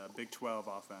 running Big 12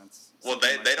 offense. Well,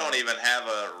 they don't even have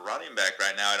a running back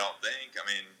right now, I don't think. I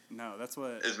mean, no, that's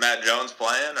what. Is Matt Jones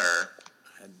playing, or?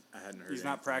 I hadn't heard He's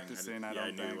not anything. practicing, I don't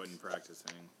I knew think. he wasn't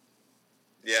practicing.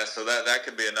 Yeah, so that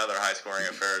could be another high-scoring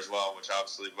affair as well, which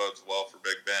obviously bodes well for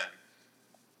Big Ben.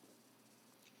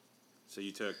 So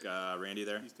you took Randy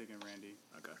there? He's taking Randy.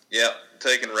 Okay. Yep,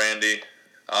 taking Randy.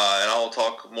 And I'll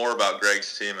talk more about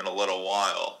Greg's team in a little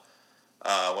while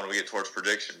when we get towards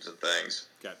predictions and things.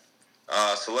 Okay.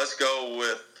 So let's go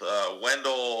with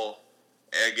Wendell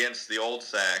against the Old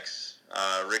Sacks,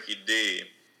 Ricky D.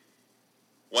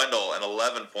 Wendell, an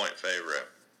 11-point favorite.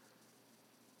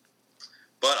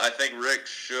 But I think Rick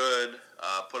should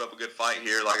put up a good fight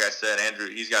here. Like I said,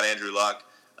 he's got Andrew Luck.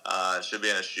 Should be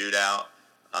in a shootout.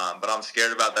 But I'm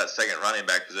scared about that second running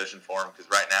back position for him because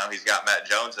right now he's got Matt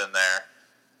Jones in there.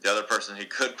 The other person he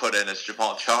could put in is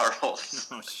Jamal Charles.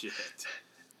 Oh, shit.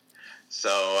 So,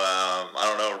 I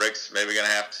don't know. Rick's maybe going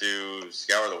to have to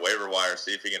scour the waiver wire,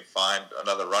 see if he can find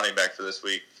another running back for this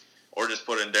week, or just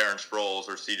put in Darren Sproles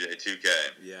or CJ2K.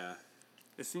 Yeah.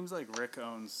 It seems like Rick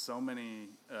owns so many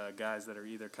guys that are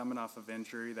either coming off of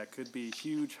injury that could be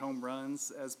huge home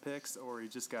runs as picks, or he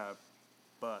just got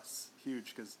busts.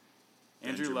 Huge because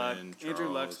Andrew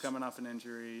Luck's coming off an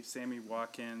injury. Sammy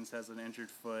Watkins has an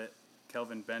injured foot.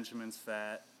 Kelvin Benjamin's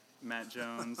fat. Matt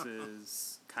Jones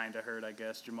is kind of hurt, I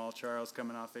guess. Jamal Charles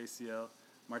coming off ACL.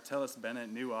 Martellus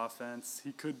Bennett, new offense.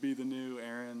 He could be the new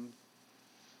Aaron.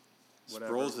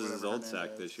 Sproles is his old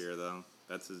sack this year, though.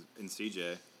 That's his in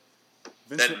CJ.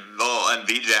 And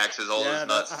VJax is old as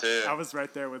nuts, too. I was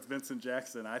right there with Vincent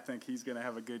Jackson. I think he's going to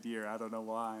have a good year. I don't know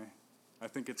why. I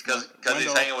think it's because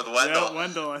he's hanging with Wendell. Yeah,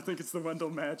 Wendell. I think it's the Wendell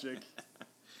magic.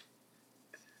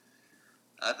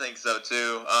 I think so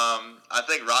too. I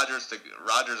think Rodgers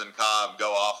and Cobb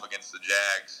go off against the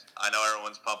Jags. I know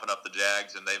everyone's pumping up the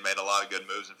Jags, and they've made a lot of good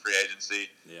moves in free agency.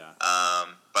 Yeah.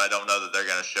 But I don't know that they're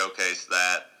going to showcase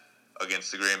that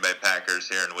against the Green Bay Packers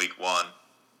here in Week 1.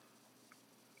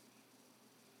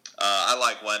 I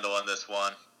like Wendell in this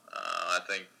one. I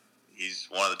think he's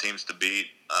one of the teams to beat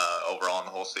overall in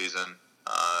the whole season.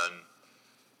 And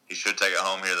he should take it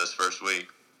home here this first week.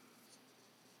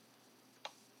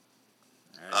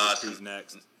 All right, who's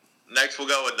next? Next, we'll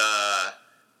go with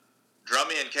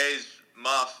Drummy and Kay's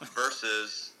Muff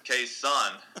versus Kay's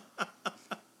son.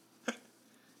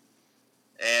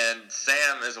 And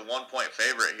Sam is a 1-point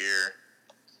favorite here.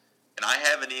 And I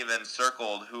haven't even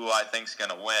circled who I think's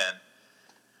going to win.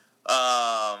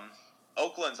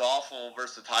 Oakland's awful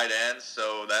versus the tight ends,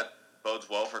 so that bodes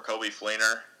well for Kobe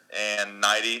Fleener and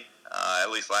Nighty. At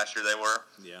least last year they were.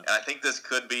 Yeah. And I think this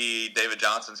could be David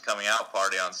Johnson's coming out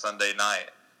party on Sunday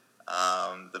night.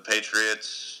 The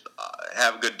Patriots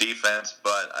have good defense,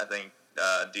 but I think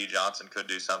D. Johnson could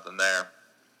do something there.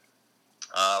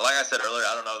 Like I said earlier,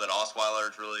 I don't know that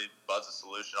Osweiler's really Buzz's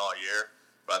solution all year,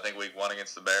 but I think Week 1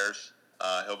 against the Bears,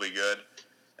 he'll be good.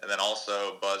 And then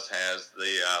also Buzz has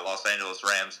the Los Angeles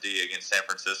Rams D against San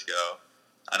Francisco.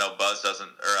 I know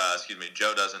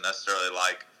Joe doesn't necessarily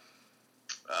like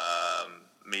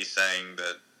me saying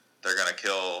that they're going to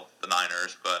kill the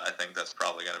Niners, but I think that's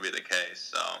probably going to be the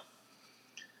case. So,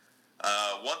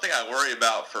 one thing I worry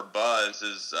about for Buzz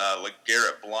is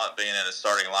Garrett Blunt being in his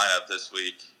starting lineup this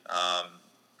week.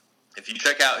 If you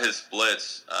check out his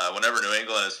splits, whenever New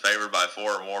England is favored by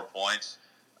 4 or more points,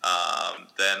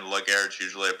 then LeGarrett's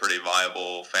usually a pretty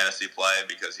viable fantasy play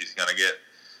because he's going to get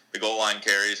the goal line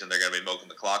carries and they're going to be milking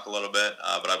the clock a little bit.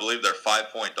 But I believe they're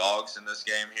 5-point dogs in this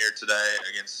game here Sunday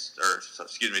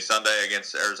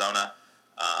against Arizona.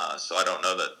 So I don't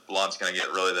know that Blunt's going to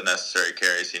get really the necessary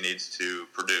carries he needs to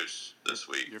produce this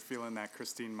week. You're feeling that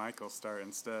Christine Michael start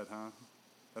instead, huh?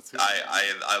 That's who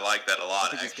I like that a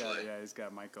lot, actually. He's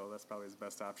got Michael. That's probably his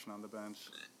best option on the bench.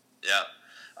 Yeah.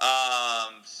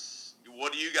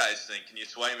 What do you guys think? Can you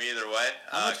sway me either way?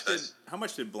 How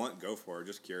much did Blunt go for?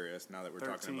 Just curious. Now that we're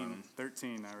talking about him,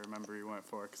 13. I remember he went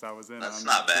for because I was in. That's on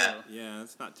not that bad. too. yeah,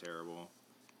 it's not terrible.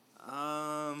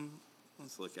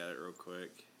 Let's look at it real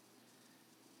quick.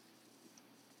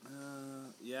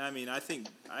 Yeah, I mean, I think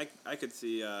I could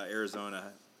see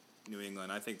Arizona, New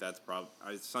England. I think that's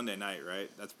probably Sunday night, right?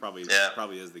 That's probably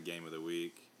is the game of the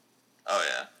week. Oh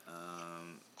yeah.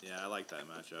 Yeah, I like that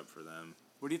matchup for them.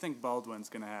 What do you think Baldwin's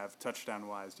going to have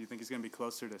touchdown-wise? Do you think he's going to be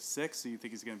closer to 6, or do you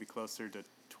think he's going to be closer to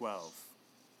 12?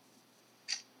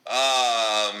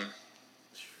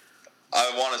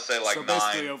 I want to say like So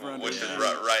basically 9, over under which is eight.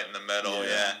 right in the middle.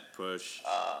 Yeah. Push.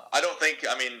 I don't think.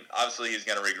 I mean, obviously he's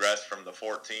going to regress from the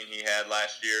 14 he had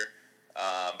last year,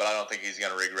 but I don't think he's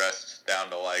going to regress down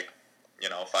to like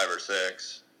 5 or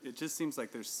 6. It just seems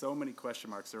like there's so many question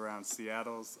marks around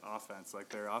Seattle's offense. Like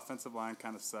their offensive line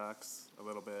kind of sucks a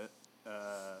little bit.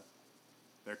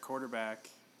 Their quarterback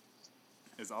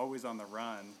is always on the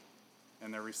run,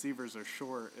 and their receivers are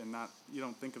short and not. You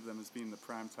don't think of them as being the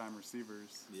primetime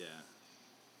receivers. Yeah.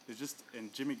 It's just,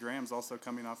 and Jimmy Graham's also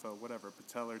coming off a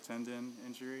patellar tendon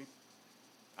injury.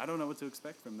 I don't know what to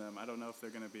expect from them. I don't know if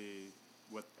they're going to be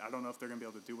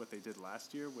able to do what they did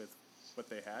last year with what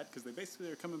they had, because they basically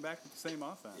are coming back with the same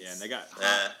offense. Yeah, and they got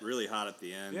really hot at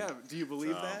the end. Yeah, do you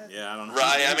believe that? Yeah, I don't know.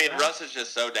 Right. I mean, Russ is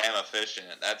just so damn efficient.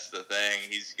 That's the thing.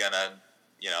 He's gonna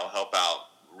help out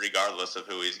regardless of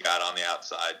who he's got on the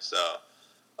outside. So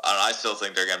I still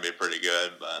think they're gonna be pretty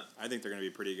good. But I think they're gonna be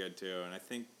pretty good too, and I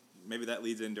think maybe that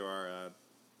leads into our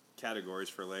categories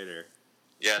for later.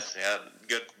 Yes, yeah,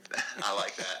 good. I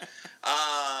like that.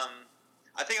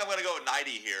 I think I'm going to go with 90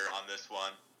 here on this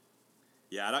one.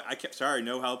 Yeah, sorry,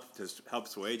 no help to help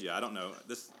sway you. I don't know.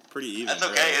 This is pretty even. That's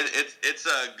okay. Really. It's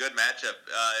a good matchup.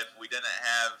 If we didn't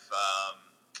have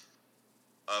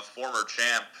a former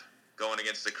champ going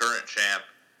against the current champ,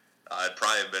 it'd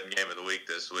probably have been game of the week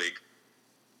this week.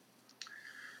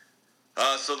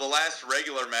 So the last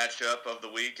regular matchup of the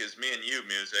week is me and you,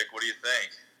 Music. What do you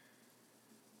think?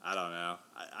 I don't know.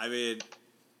 I mean,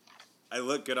 I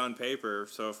look good on paper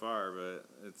so far, but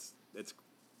it's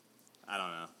I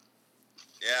don't know.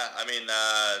 Yeah, I mean,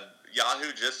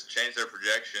 Yahoo just changed their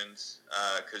projections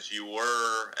because you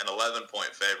were an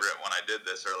 11-point favorite when I did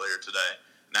this earlier today.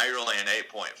 Now you're only an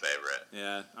 8-point favorite.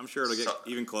 Yeah, I'm sure it'll get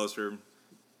even closer.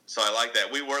 So I like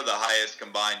that. We were the highest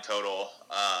combined total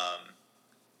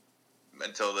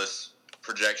until this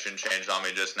projection changed on me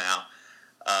just now.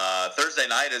 Thursday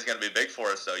night is going to be big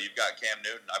for us, though. You've got Cam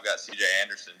Newton. I've got C.J.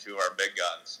 Anderson, two of our big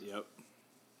guns. Yep.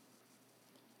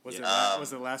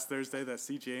 Was it last Thursday that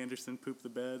C.J. Anderson pooped the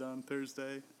bed on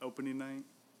Thursday, opening night?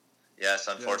 Yes,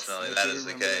 unfortunately, yes, that is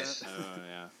the case. That? Oh,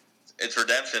 yeah. It's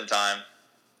redemption time.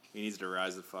 He needs to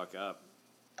rise the fuck up.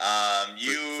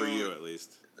 For you, at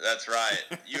least. That's right.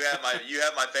 You have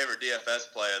my favorite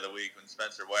DFS play of the week when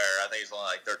Spencer Ware. I think he's only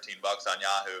like $13 on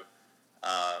Yahoo.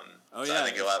 So I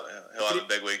think he'll have a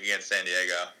big week against San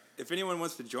Diego. If anyone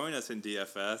wants to join us in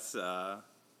DFS,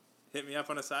 hit me up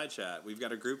on a side chat. We've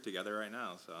got a group together right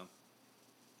now, so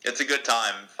it's a good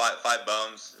time. Five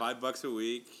bones. $5 a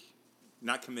week.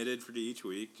 Not committed for each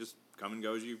week. Just come and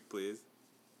go as you please.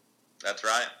 That's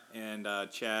right. And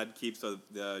Chad keeps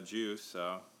the juice,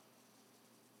 so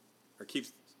or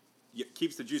keeps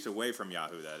the juice away from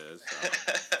Yahoo. That is.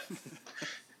 So.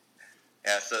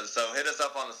 Yeah, so hit us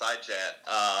up on the side chat.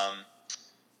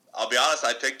 I'll be honest,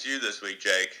 I picked you this week,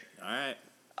 Jake. All right.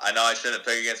 I know I shouldn't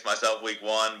pick against myself week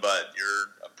 1, but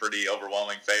you're a pretty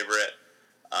overwhelming favorite.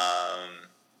 I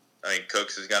mean,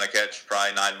 Cooks is going to catch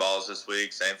probably 9 balls this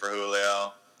week. Same for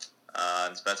Julio.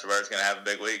 And Spencer Ware's going to have a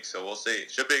big week, so we'll see.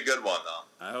 Should be a good one,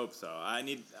 though. I hope so. I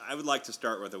would like to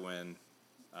start with a win,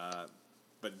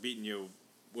 but beating you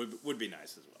would be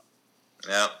nice as well.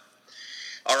 Yeah.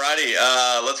 Alrighty,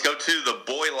 let's go to the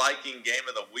boy liking game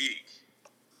of the week.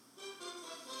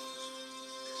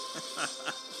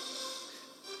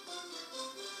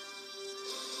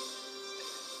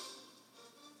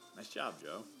 Nice job,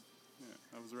 Joe. Yeah,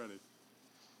 I was ready.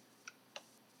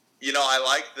 You know, I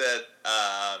like that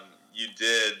you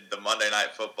did the Monday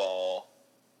Night Football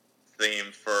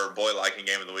theme for boy liking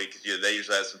game of the week because they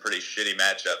usually have some pretty shitty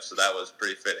matchups, so that was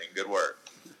pretty fitting. Good work.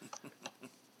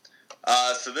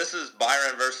 So this is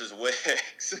Byron versus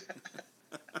Wiggs.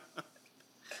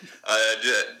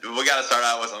 We got to start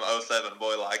out with some 07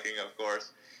 boy liking, of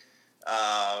course.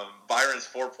 Byron's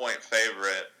 4-point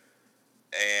favorite,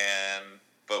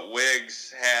 but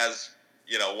Wiggs has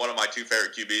one of my 2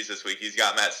 favorite QBs this week. He's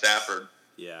got Matt Stafford.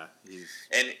 Yeah,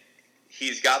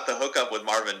 he's got the hookup with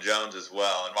Marvin Jones as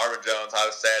well. And Marvin Jones, I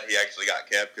was sad he actually got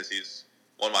kept because he's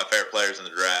one of my favorite players in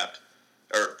the draft,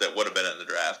 or that would have been in the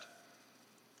draft.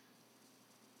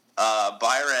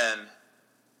 Byron,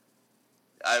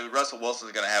 Russell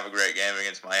Wilson's going to have a great game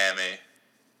against Miami.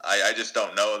 I just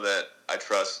don't know that I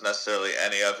trust necessarily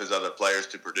any of his other players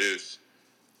to produce.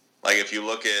 Like if you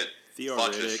look at Theo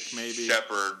Riddick, maybe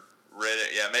Shepard,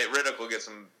 Riddick will get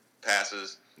some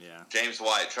passes. Yeah, James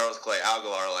White, Charles Clay,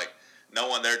 Aguilar, like no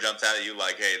one there jumps out at you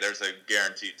like, hey, there's a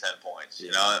guaranteed 10 points.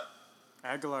 You know?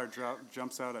 Aguilar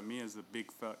jumps out at me as a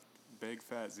big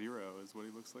fat zero is what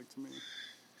he looks like to me.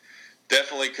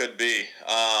 Definitely could be.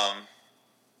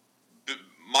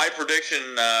 My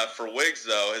prediction for Wiggs,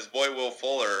 though, his boy Will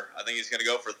Fuller, I think he's going to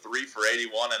go for 3 for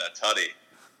 81 and a tutty.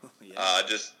 Yeah.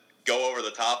 Just go over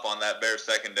the top on that Bears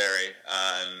secondary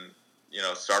and,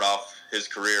 start off his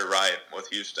career right with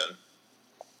Houston.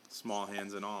 Small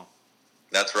hands and all.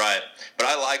 That's right. But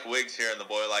I like Wiggs here in the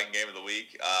Boy Liking Game of the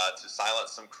Week to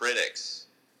silence some critics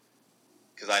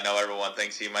because I know everyone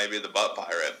thinks he might be the butt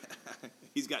pirate.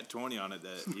 He's got 20 on it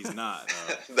that he's not.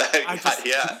 I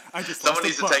just Someone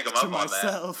lost needs a to take buck him up to on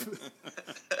myself.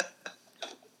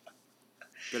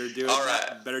 Better do it. All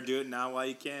right. Better do it now while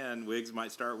you can. Wiggs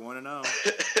might start 1-0.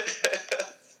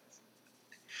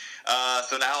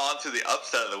 So now on to the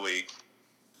upset of the week,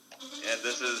 and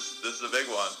this is a big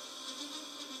one.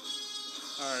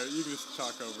 All right, you can just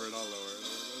talk over it. I'll lower it.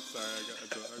 Sorry,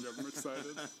 I got more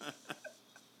excited.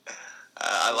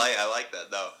 I like that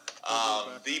though.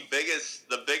 The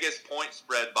biggest point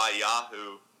spread by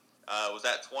Yahoo was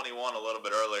at 21 a little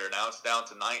bit earlier. Now it's down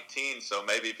to 19. So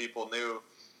maybe people knew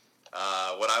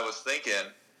what I was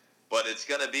thinking, but it's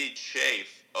going to be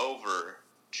Chafe over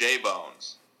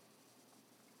J-Bones.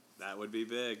 That would be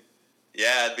big.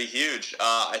 Yeah, it'd be huge.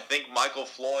 I think Michael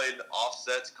Floyd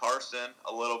offsets Carson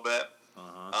a little bit.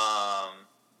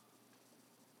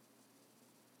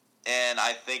 And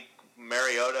I think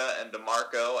Mariota and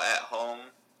DeMarco at home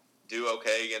do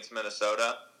okay against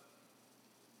Minnesota.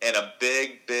 And a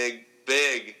big, big,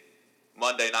 big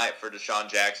Monday night for Deshaun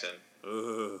Jackson.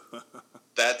 Ooh.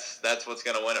 That's what's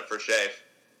going to win it for Shafe.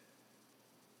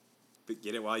 But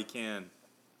get it while you can.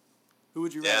 Who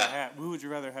would you rather have? Who would you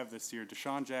rather have this year,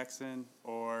 Deshaun Jackson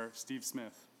or Steve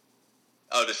Smith?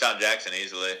 Oh, Deshaun Jackson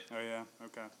easily. Oh yeah,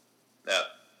 okay. Yeah.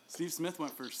 Steve Smith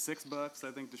went for $6.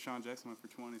 I think Deshaun Jackson went for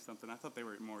 20 something. I thought they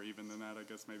were more even than that. I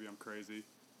guess maybe I'm crazy.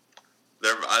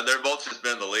 They're both just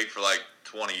been in the league for like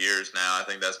 20 years now. I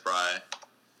think that's probably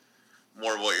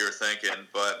more what you're thinking.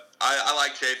 But I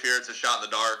like Chafe here. It's a shot in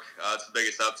the dark. It's the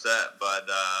biggest upset, but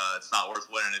it's not worth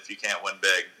winning if you can't win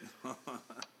big.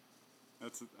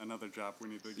 That's another drop we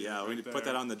need to get. Yeah, we need to put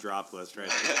that on the drop list right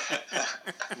there.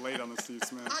 Late on the Steve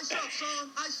Smith. I suck, son.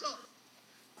 I suck.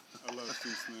 I love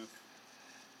Steve Smith.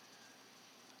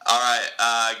 All right,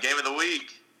 game of the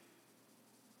week.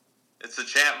 It's the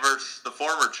champ versus the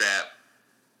former champ.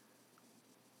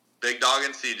 Big Dog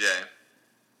and CJ.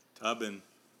 Tubbin.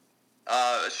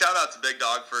 Shout out to Big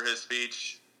Dog for his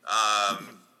speech.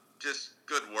 Just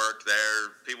good work there.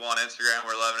 People on Instagram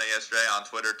were loving it yesterday, on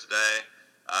Twitter today.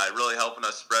 Really helping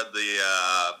us spread the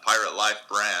Pirate Life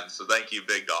brand. So thank you,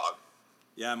 Big Dog.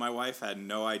 Yeah, my wife had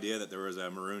no idea that there was a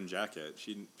maroon jacket.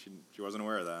 She wasn't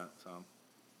aware of that. So.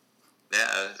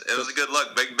 Yeah, it was a good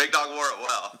look. Big Dog wore it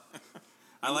well.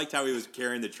 I liked how he was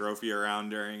carrying the trophy around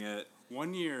during it.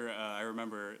 One year, I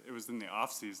remember it was in the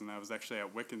off season. I was actually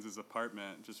at Wickens'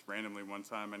 apartment just randomly one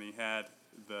time, and he had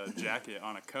the jacket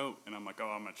on a coat, and I'm like, oh,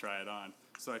 I'm gonna try it on.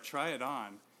 So I try it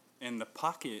on, and the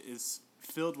pocket is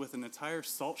filled with an entire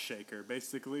salt shaker,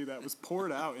 basically, that was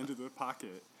poured out into the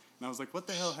pocket. And I was like, what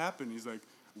the hell happened? He's like,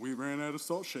 we ran out of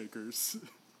salt shakers.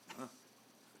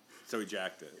 So he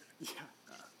jacked it. Yeah.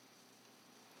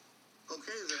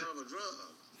 Cocaine is a hell of a drug.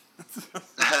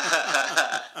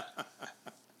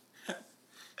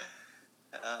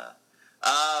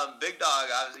 Big Dog,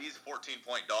 he's a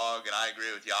 14-point dog, and I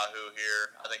agree with Yahoo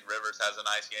here. I think Rivers has a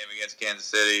nice game against Kansas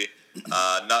City.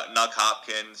 Nuck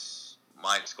Hopkins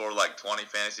might score like 20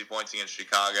 fantasy points against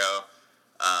Chicago.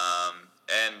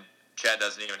 And Chad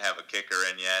doesn't even have a kicker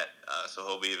in yet, so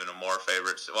he'll be even a more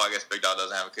favorite. Well, I guess Big Dog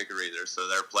doesn't have a kicker either, so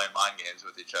they're playing mind games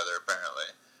with each other, apparently.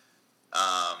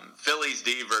 Phillies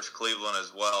D versus Cleveland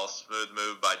as well. Smooth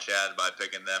move by Chad by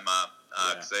picking them up.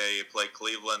 Because they play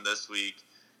Cleveland this week,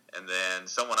 and then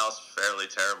someone else fairly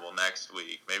terrible next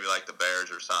week, maybe like the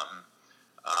Bears or something.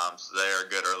 So they're a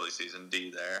good early season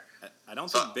D there. I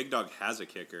don't think Big Dog has a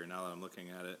kicker now that I'm looking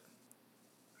at it.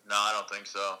 No, I don't think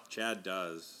so. Chad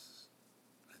does,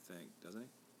 I think. Doesn't he?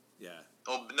 Yeah.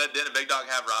 Well, didn't Big Dog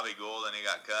have Robbie Gould and he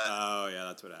got cut? Oh, yeah,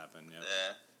 that's what happened. Yep.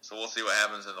 Yeah. So we'll see what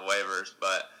happens in the waivers.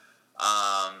 But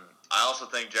I also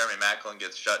think Jeremy Maclin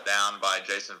gets shut down by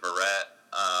Jason Verrett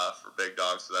for Big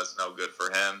Dog, so that's no good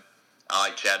for him. I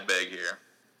like Chad Big here.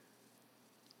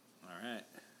 All right.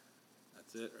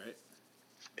 That's it, right?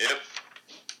 Yep.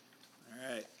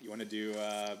 All right. You want to do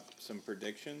some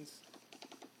predictions?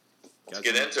 Let's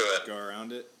get into it. Go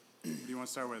around it. Do you want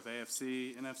to start with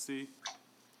AFC, NFC?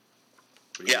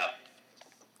 Yeah.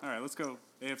 All right, let's go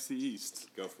AFC East.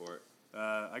 Go for it.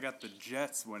 I got the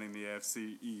Jets winning the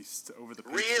AFC East over the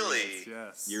Patriots. Really?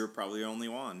 Yes. You're probably the only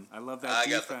one. I love that I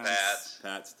defense. got the Pats.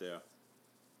 Pats, too.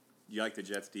 You like the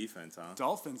Jets' defense, huh?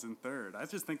 Dolphins in third. I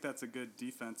just think that's a good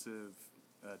defensive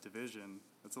division.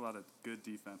 That's a lot of good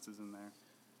defenses in there.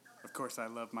 Of course, I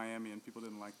love Miami, and people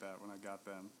didn't like that when I got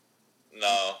them.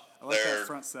 No, I like that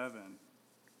front seven.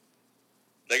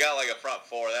 they got like a front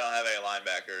four. They don't have any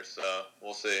linebackers, so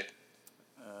we'll see.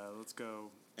 Let's go.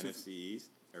 NFC East?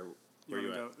 Or You where you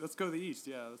wanna at? go? Let's go to the East.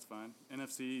 Yeah, that's fine.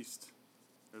 NFC East.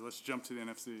 Or let's jump to the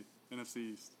NFC.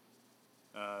 NFC East.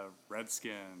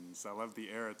 Redskins. I love the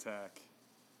air attack.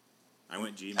 I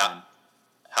went G-Man.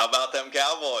 How about them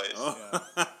Cowboys?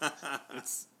 Oh.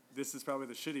 This is probably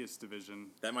the shittiest division.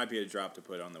 That might be a drop to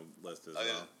put on the list as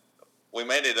well. We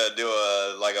may need to do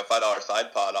a $5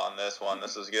 side pod on this one.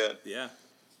 This is good. Yeah.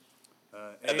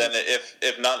 And then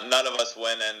if none of us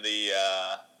win and the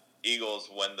Eagles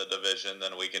win the division,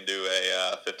 then we can do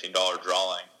a $15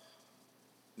 drawing.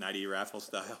 90 raffle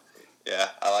style. Yeah,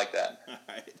 I like that. All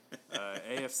right.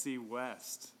 AFC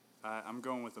West. I'm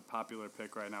going with a popular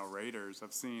pick right now, Raiders.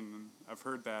 I've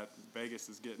heard that Vegas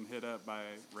is getting hit up by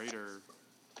Raider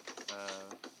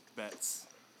bets.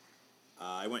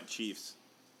 I went Chiefs.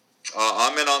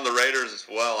 I'm in on the Raiders as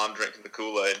well. I'm drinking the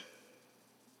Kool-Aid.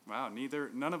 Wow,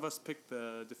 none of us picked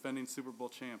the defending Super Bowl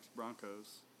champs,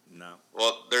 Broncos. No.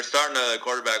 Well, they're starting a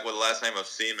quarterback with the last name of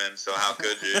Seaman, so how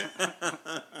could you?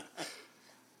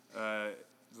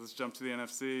 Let's jump to the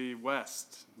NFC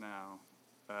West now.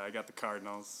 I got the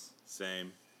Cardinals.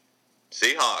 Same.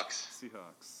 Seahawks.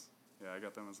 Yeah, I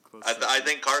got them as a close. I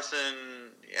think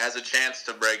Carson has a chance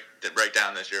to break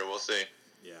down this year. We'll see.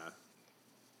 Yeah.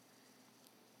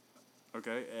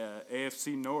 Okay,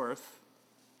 AFC North.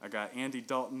 I got Andy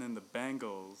Dalton and the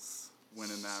Bengals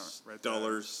winning that right there.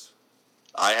 Dollars.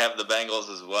 I have the Bengals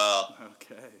as well.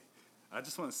 Okay. I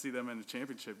just want to see them in a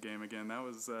championship game again. That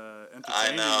was entertaining.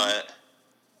 I know it.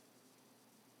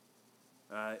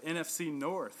 NFC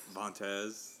North.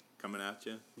 Vontez coming at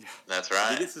you. Yeah. That's Did he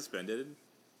right. get suspended?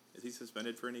 Is he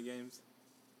suspended for any games?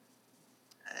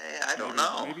 Hey, I don't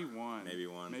know. Maybe one. Maybe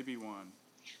one.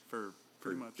 For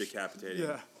pretty much. Decapitating.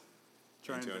 Yeah.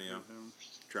 Trying Antonio. to hit him.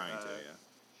 Trying to, yeah.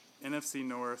 NFC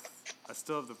North. I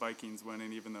still have the Vikings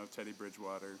winning, even though Teddy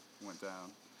Bridgewater went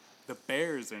down. The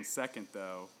Bears in second,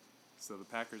 though. So the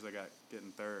Packers I got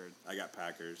getting third. I got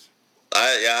Packers.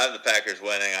 I have the Packers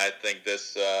winning. I think they're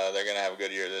going to have a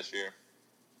good year this year.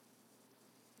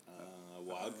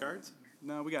 Wild cards?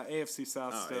 No, we got AFC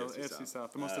South Oh, still. AFC AFC South.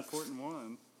 South, the most important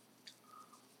one.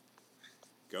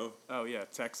 Go. Oh, yeah,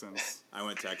 Texans. I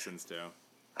went Texans, too.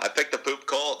 I picked the poop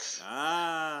Colts.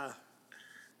 Ah.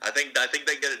 I think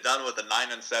they get it done with a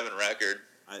 9-7 record.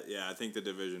 I think the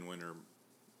division winner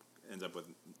ends up with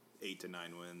 8 to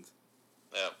 9 wins.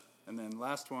 Yeah. And then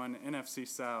last one, NFC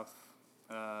South.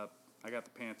 I got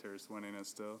the Panthers winning it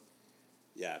still.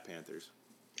 Yeah, Panthers.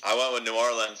 I went with New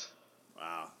Orleans.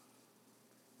 Wow.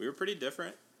 We were pretty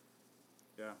different.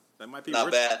 Yeah. That might be Not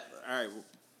worth bad. All right,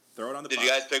 throw it on the Did pot.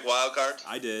 you guys pick wild cards?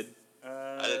 I did.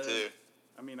 I did too.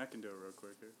 I mean, I can do it real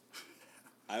quick here.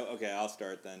 Okay, I'll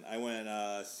start then. I went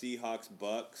Seahawks,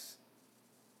 Bucks.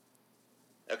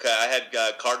 Okay, I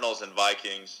had Cardinals and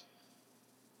Vikings.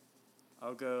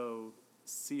 I'll go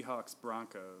Seahawks,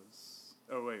 Broncos.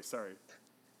 Oh, wait, sorry.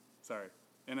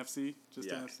 NFC? Just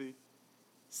Yeah. NFC?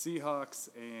 Seahawks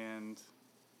and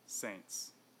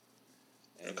Saints.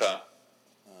 And, Okay.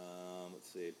 Let's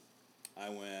see. I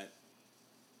went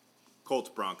Colts,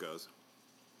 Broncos.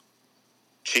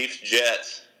 Chiefs,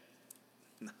 Jets.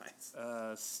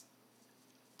 Nice.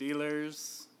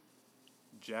 Steelers,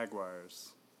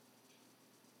 Jaguars.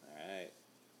 All right.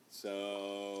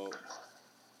 So,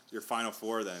 your final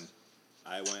four then.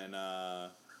 I went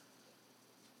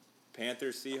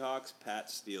Panthers, Seahawks,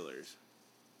 Pats, Steelers.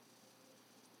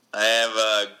 I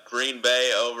have Green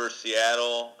Bay over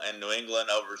Seattle and New England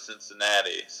over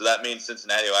Cincinnati. So that means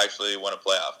Cincinnati will actually win a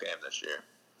playoff game this year.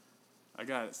 I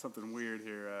got something weird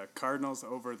here. Cardinals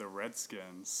over the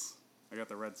Redskins. I got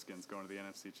the Redskins going to the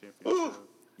NFC Championship. Ooh.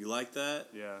 You like that?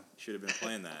 Yeah, Should have been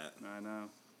playing that. I know.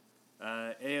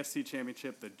 AFC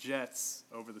Championship, the Jets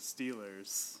over the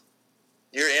Steelers.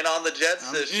 You're in on the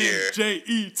Jets this year.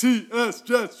 Jets,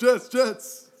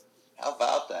 Jets. How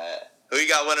about that? Who you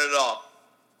got winning it all?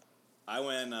 I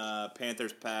went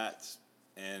Panthers, Pats,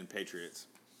 and Patriots.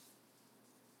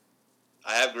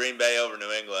 I have Green Bay over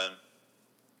New England.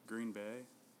 Green Bay.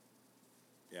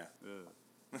 Yeah.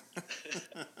 Ugh.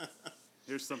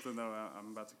 Here's something, though.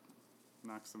 I'm about to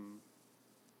knock some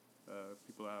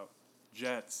people out.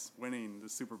 Jets winning the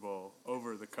Super Bowl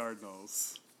over the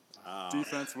Cardinals. Wow.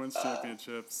 Defense wins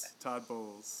championships. Todd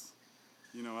Bowles.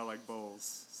 You know I like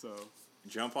Bowles, so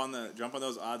Jump on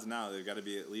those odds now. They've got to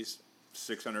be at least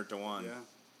 600 to 1. yeah.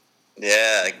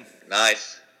 Yeah,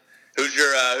 nice. Who's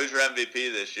your MVP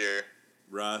this year?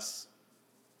 Russ.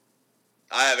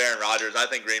 I have Aaron Rodgers. I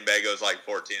think Green Bay goes like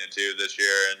 14-2 this year,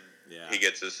 and he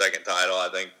gets his second title. I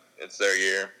think it's their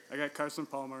year. I got Carson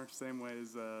Palmer, same way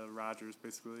as Rodgers,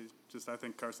 basically. Just I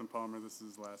think Carson Palmer, this is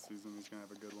his last season. He's going to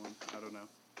have a good one. I don't know.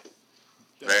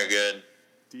 Very good.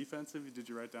 Defensive? Did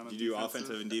you write down a Did you do defensive?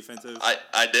 offensive and defensive?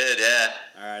 I did, yeah.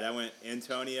 All right, I went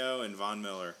Antonio and Von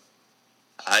Miller.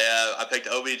 I picked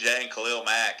OBJ and Khalil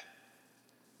Mack.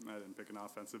 I didn't pick an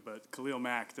offensive, but Khalil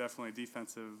Mack, definitely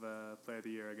defensive player of the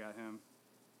year. I got him.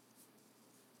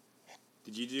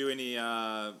 Did you do any?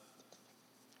 Are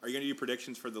you gonna do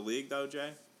predictions for the league though,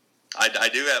 Jay? I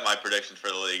do have my predictions for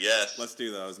the league. Yes. Let's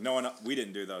do those. We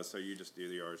didn't do those, so you just do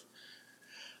yours.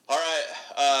 All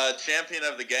right. Champion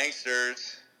of the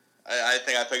Gangsters. I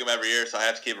think I pick him every year, so I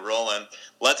have to keep it rolling.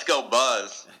 Let's go,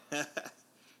 Buzz.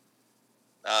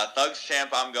 Thugs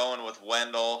champ, I'm going with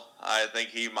Wendell. I think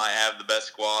he might have the best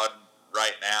squad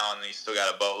right now, and he's still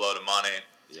got a boatload of money.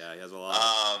 Yeah, he has a lot.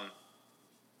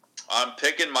 I'm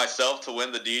picking myself to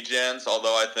win the D-Gens,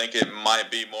 although I think it might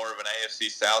be more of an AFC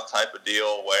South type of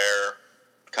deal where,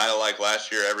 kind of like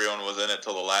last year, everyone was in it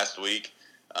till the last week,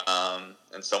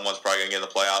 and someone's probably going to get in the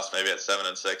playoffs maybe at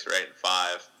 7-6 or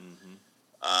 8-5. Mm-hmm.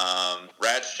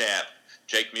 Rats champ,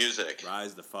 Jake Music.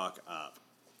 Rise the fuck up.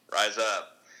 Rise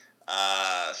up.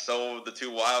 So the two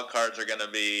wild cards are going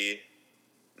to be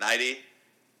Nighty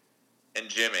and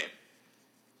Jimmy.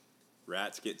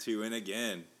 Rats get 2 in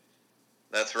again.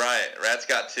 That's right. Rats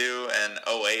got 2, and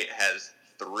 08 has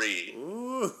 3.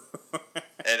 Ooh.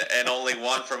 and only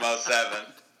 1 from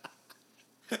 07.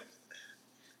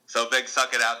 So big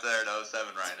suck it out there at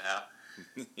 07 right now.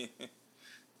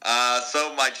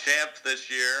 So my champ this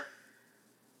year,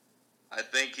 I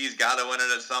think he's got to win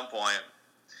it at some point.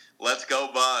 Let's go,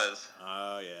 Buzz.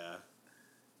 Oh, yeah.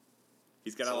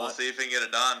 He's got So a lot. we'll see if he can get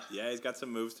it done. Yeah, he's got some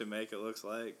moves to make, it looks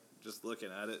like. Just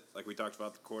looking at it. Like we talked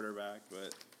about the quarterback,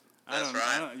 but... That's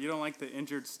right. You don't like the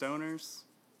injured stoners?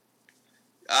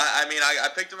 I mean, I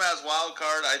picked him as wild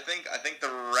card. I think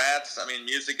the Rats. I mean,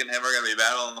 Music and him are going to be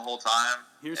battling the whole time.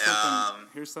 Here's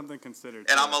something considered.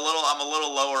 And too. I'm a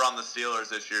little lower on the Steelers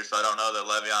this year, so I don't know that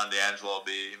Le'Veon and D'Angelo will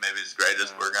be maybe as great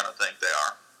as we're going to think they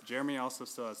are. Jeremy also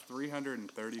still has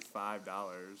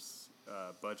 $335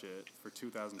 budget for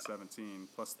 2017,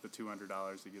 plus the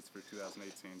 $200 he gets for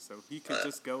 2018. So he could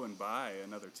just go and buy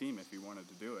another team if he wanted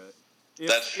to do it.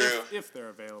 That's true. If they're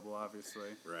available,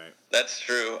 obviously. Right. That's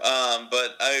true.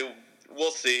 But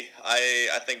we'll see.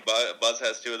 I think Buzz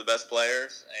has 2 of the best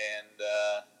players, and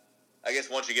I guess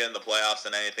once you get in the playoffs,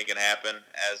 then anything can happen,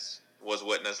 as was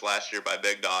witnessed last year by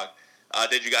Big Dog.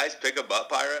 Did you guys pick a butt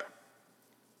pirate?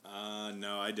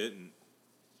 No, I didn't.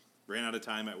 Ran out of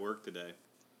time at work today.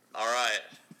 All right.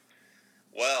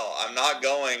 Well, I'm not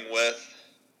going with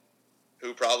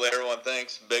who probably everyone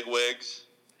thinks, Big Wigs.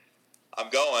 I'm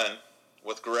going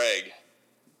with Greg.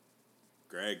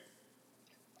 Greg.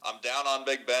 I'm down on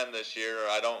Big Ben this year.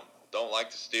 I don't like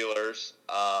the Steelers.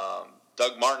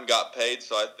 Doug Martin got paid,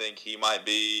 so I think he might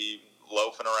be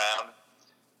loafing around.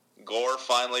 Gore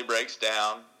finally breaks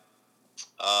down.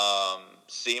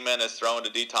 Seaman is thrown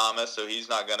to D. Thomas, so he's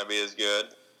not going to be as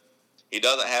good. He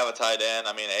doesn't have a tight end.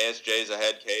 I mean, ASJ's a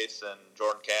head case, and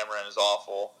Jordan Cameron is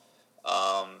awful.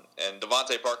 And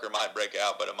Devontae Parker might break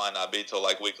out, but it might not be till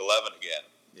like week 11 again.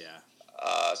 Yeah.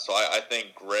 So I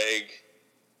think Greg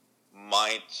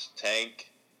might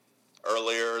tank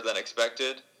earlier than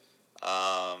expected.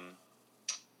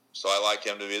 So I like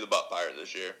him to be the butt pirate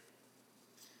this year.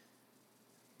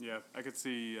 Yeah, I could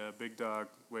see Big Dog,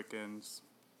 Wickens,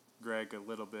 Greg a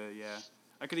little bit, yeah.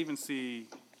 I could even see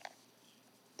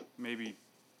maybe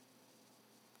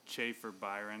Chafe or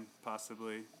Byron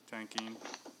possibly tanking.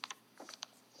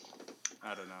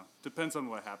 I don't know. Depends on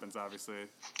what happens, obviously.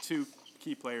 2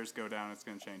 key players go down, it's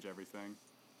going to change everything.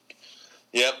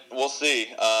 Yep, we'll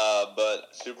see. But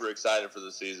super excited for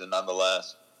the season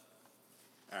nonetheless.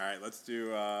 All right, let's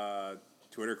do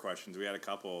Twitter questions. We had a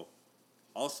couple.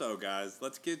 Also, guys,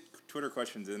 let's get Twitter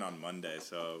questions in on Monday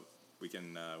so we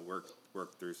can work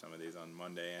through some of these on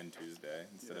Monday and Tuesday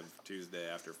instead of Tuesday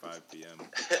after 5 p.m.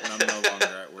 when I'm no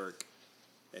longer at work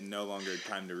and no longer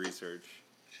time to research.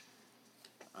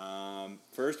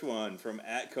 First one from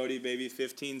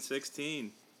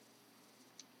 @CodyBaby1516.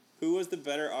 Who was the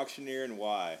better auctioneer and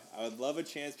why? I would love a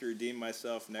chance to redeem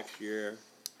myself next year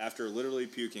after literally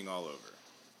puking all over.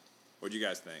 What do you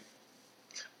guys think?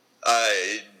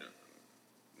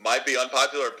 Might be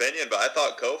unpopular opinion, but I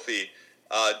thought Kofi,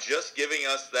 just giving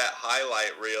us that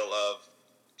highlight reel of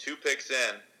 2 picks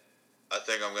in, I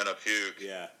think I'm going to puke.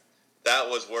 Yeah. That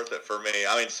was worth it for me.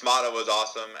 I mean, Smata was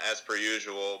awesome as per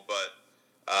usual, but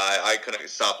I couldn't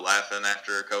stop laughing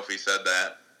after Kofi said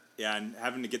that. Yeah, and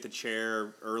having to get the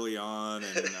chair early on,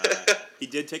 and he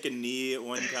did take a knee at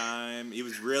one time. He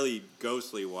was really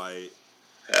ghostly white.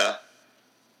 Yeah.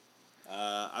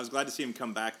 I was glad to see him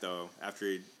come back though after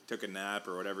he took a nap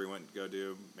or whatever he went to go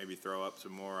do. Maybe throw up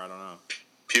some more. I don't know.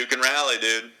 Puke and rally,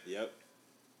 dude. Yep.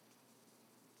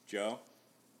 Joe?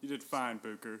 You did fine,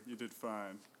 Booker. You did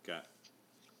fine. Okay.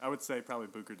 I would say probably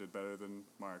Booker did better than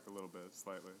Mark a little bit,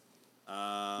 slightly.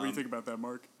 What do you think about that,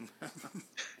 Mark?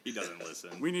 He doesn't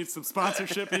listen. We need some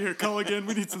sponsorship here, Culligan.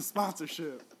 We need some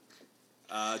sponsorship.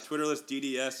 Twitterless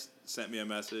DDS sent me a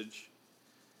message.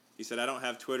 He said, I don't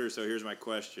have Twitter, so here's my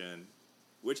question.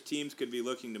 Which teams could be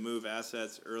looking to move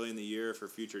assets early in the year for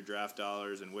future draft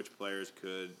dollars, and which players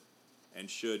could and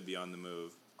should be on the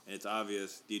move? And it's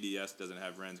obvious DDS doesn't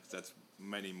have Renz because that's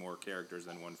many more characters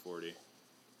than 140.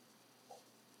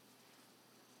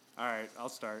 All right, I'll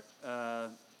start.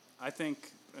 I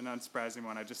think an unsurprising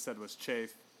one I just said was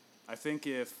Chafe. I think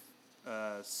if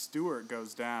Stewart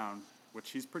goes down, which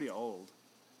he's pretty old,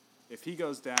 if he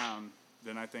goes down,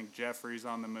 then I think Jeffrey's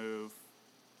on the move.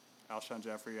 Alshon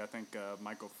Jeffrey. I think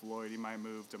Michael Floyd, he might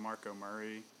move. DeMarco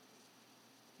Murray.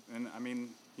 And, I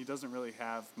mean, he doesn't really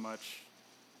have much.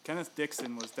 Kenneth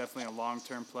Dixon was definitely a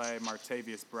long-term play.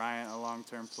 Martavius Bryant, a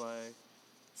long-term play.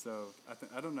 So,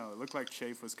 I don't know. It looked like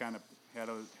Chafe was kind of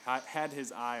had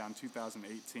his eye on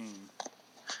 2018.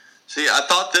 See, I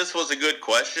thought this was a good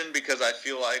question because I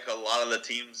feel like a lot of the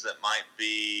teams that might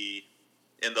be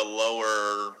in the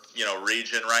lower,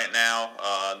 region right now,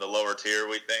 in the lower tier,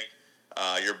 we think,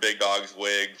 your big dogs,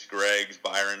 Wiggs, Greggs,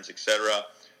 Byrons, etc.,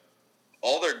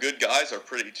 all their good guys are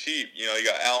pretty cheap. You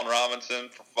got Allen Robinson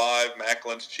for $5,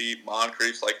 Macklin's cheap,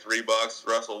 Moncrief's like $3,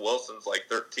 Russell Wilson's like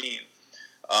 $13.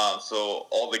 So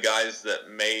all the guys that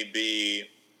may be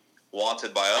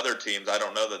wanted by other teams, I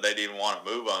don't know that they'd even want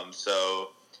to move them.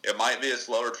 So it might be a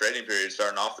slower trading period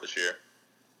starting off this year.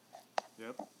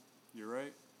 Yep, you're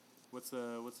right. What's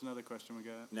another question we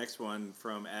got? Next one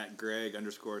from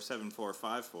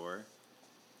 @Greg_7454.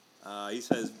 He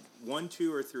says 1,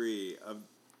 2, or 3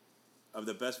 of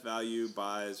the best value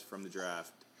buys from the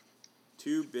draft.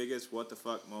 2 biggest what the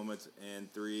fuck moments, and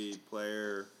 3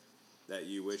 player that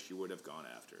you wish you would have gone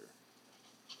after.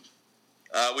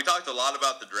 We talked a lot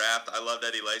about the draft. I loved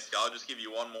Eddie Lacy. I'll just give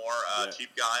you one more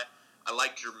cheap guy. I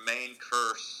like Jermaine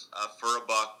Kearse for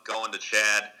 $1 going to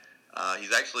Chad.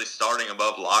 He's actually starting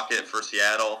above Lockett for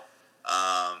Seattle.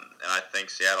 And I think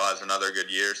Seattle has another good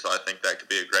year, so I think that could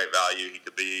be a great value. He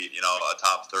could be, a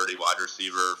top 30 wide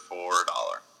receiver for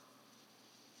 $1.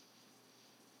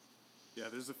 Yeah,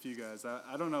 there's a few guys.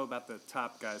 I don't know about the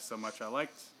top guys so much. I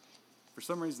liked, for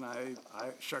some reason,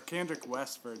 Sharkandrick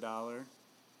West for $1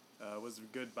 was a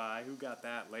good buy. Who got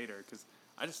that later? Because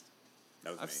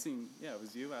That was I've me. seen, it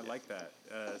was you. I like that.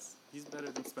 He's better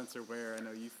than Spencer Ware. I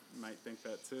know you might think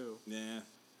that too. Yeah,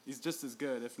 He's just as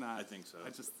good, if not. I think so.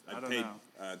 I don't paid know.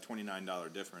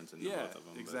 $29 difference in the both of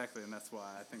them. Exactly, and that's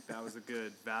why I think that was a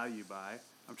good value buy.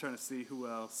 I'm trying to see who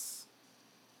else.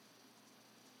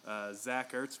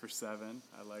 Zach Ertz for $7.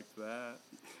 I liked that.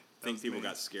 I think people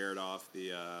got scared off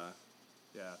the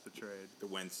trade. the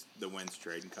Wentz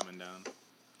trade and coming down.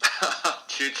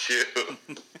 Choo choo.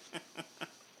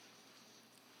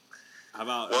 How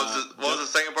about What was the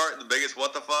second part? The biggest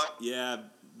what the fuck? Yeah,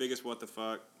 biggest what the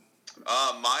fuck.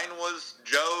 Mine was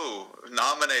Joe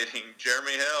nominating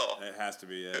Jeremy Hill. It has to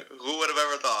be it. Who would have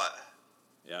ever thought?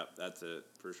 Yep, that's it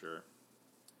for sure.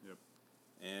 Yep.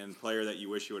 And player that you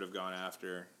wish you would have gone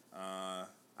after. I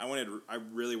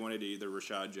really wanted either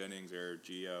Rashad Jennings or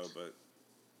Gio, but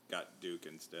got Duke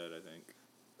instead, I think.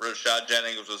 Rashad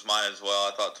Jennings was mine as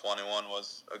well. I thought 21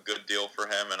 was a good deal for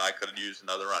him, and I could have used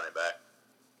another running back.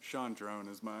 Sean Drone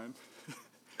is mine.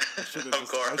 I should Of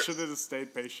course. have just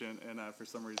stayed patient, and for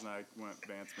some reason I went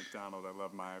Vance McDonald. I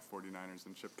love my 49ers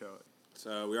and Chip Kelly.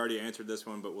 So we already answered this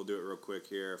one, but we'll do it real quick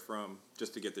here.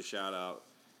 Just to get the shout out,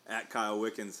 @Kyle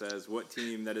Wicken says, what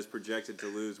team that is projected to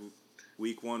lose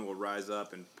week 1 will rise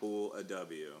up and pull a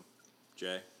W?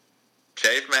 Jay?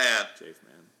 Chafe Man. Chafe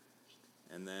Man.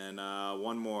 And then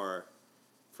one more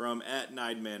from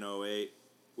 @Nideman08.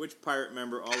 Which Pirate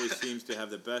member always seems to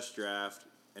have the best draft,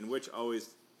 and which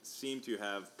always seem to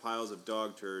have piles of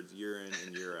dog turds year in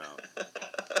and year out?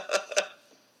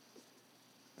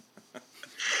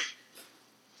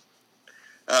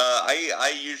 I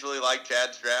usually like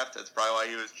Chad's draft. That's probably why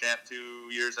he was champ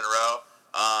 2 years in a row.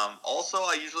 Also,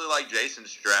 I usually like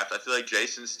Jason's draft. I feel like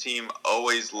Jason's team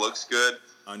always looks good,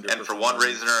 and for one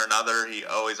reason or another, he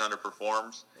always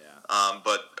underperforms. Yeah.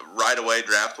 But right away,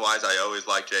 draft-wise, I always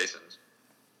like Jason's.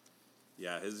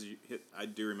 Yeah, I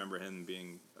do remember him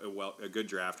being a good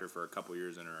drafter for a couple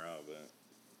years in a row. But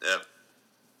Yep.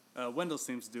 Wendell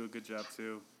seems to do a good job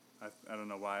too. I don't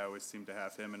know why I always seem to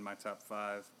have him in my top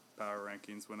 5 power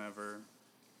rankings whenever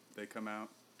they come out.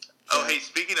 Oh, hey,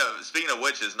 speaking of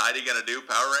which, is Nighty gonna do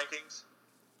power rankings?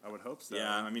 I would hope so.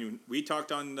 Yeah, I mean, we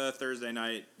talked on Thursday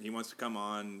night. He wants to come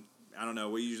on. I don't know.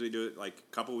 We usually do it like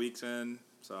a couple weeks in,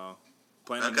 so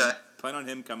plan on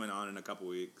him coming on in a couple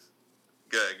weeks.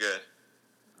 Good.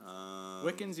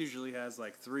 Wickens usually has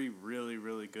like 3 really,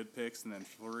 really good picks and then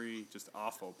 3 just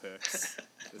awful picks.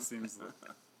 It seems like.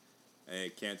 They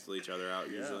cancel each other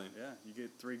out usually. Yeah, you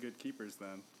get 3 good keepers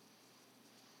then.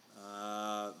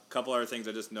 A couple other things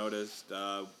I just noticed.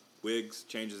 Wiggs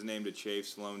changed his name to Chafe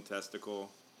Sloan Testicle.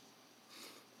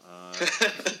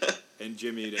 And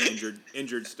Jimmy to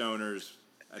injured stoners.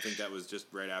 I think that was just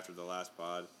right after the last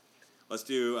pod. Let's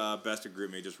do best of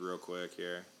group me just real quick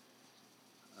here.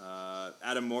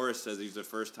 Adam Morris says he's a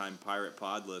first-time Pirate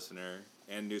Pod listener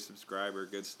and new subscriber.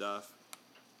 Good stuff.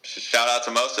 Shout out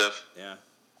to Mosif.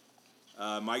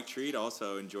 Yeah. Mike Treat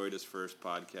also enjoyed his first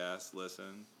podcast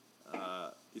listen.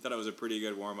 He thought it was a pretty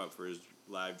good warm-up for his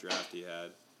live draft he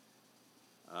had.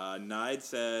 Nide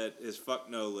said his fuck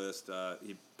no list,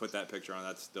 he put that picture on.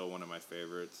 That's still one of my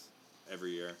favorites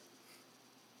every year.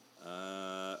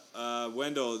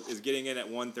 Wendell is getting in at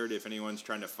 1:30 if anyone's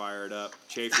trying to fire it up.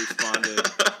 Chafe responded,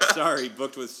 sorry,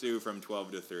 booked with Sue from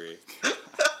 12 to 3.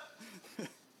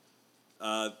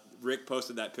 Rick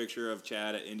posted that picture of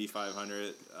Chad at Indy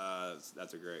 500.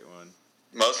 That's a great one.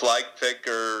 Most liked pick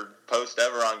or post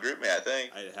ever on GroupMe, I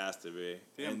think. It has to be.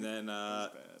 Damn, and then that was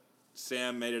bad.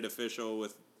 Sam made it official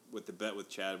with the bet with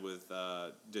Chad with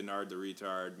Denard the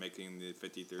retard making the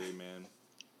 53 man.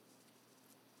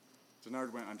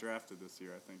 Denard went undrafted this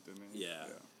year, I think, didn't he? Yeah.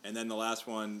 And then the last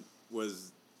one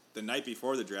was the night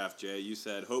before the draft, Jay. You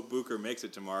said, hope Booker makes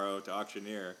it tomorrow to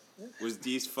auctioneer. Was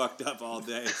Deese fucked up all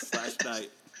day / night.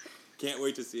 Can't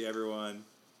wait to see everyone.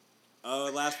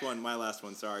 Oh, my last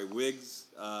one, sorry. Wiggs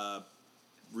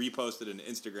reposted an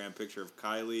Instagram picture of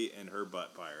Kylie and her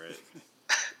butt pirate.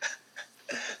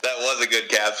 That was a good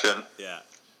caption. Yeah.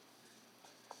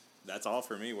 That's all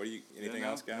for me. Anything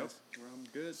else, guys? Nope, I'm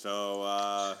good.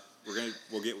 So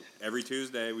we'll get every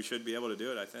Tuesday. We should be able to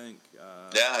do it, I think.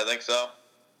 Yeah, I think so.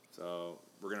 So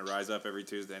we're gonna rise up every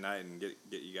Tuesday night and get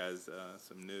you guys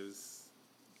some news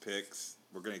picks.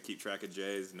 We're gonna keep track of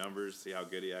Jay's numbers, see how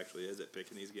good he actually is at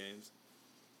picking these games.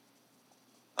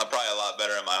 I'm probably a lot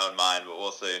better in my own mind, but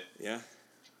we'll see. Yeah.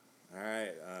 All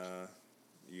right.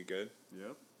 You good?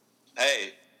 Yep.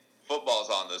 Hey, football's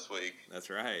on this week. That's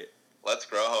right. Let's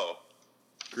grow.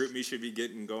 Group me should be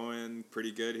getting going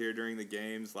pretty good here during the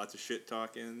games. Lots of shit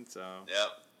talking. So. Yep.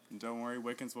 And don't worry,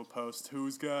 Wickens will post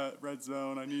who's got Red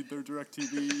Zone. I need their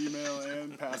DirecTV email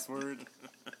and password.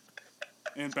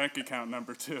 And bank account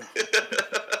number, too.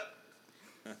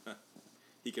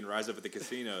 He can rise up at the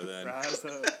casino then. Rise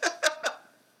up.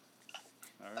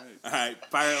 All right. All right.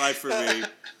 Pirate Life for me.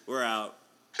 We're out.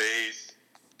 Peace.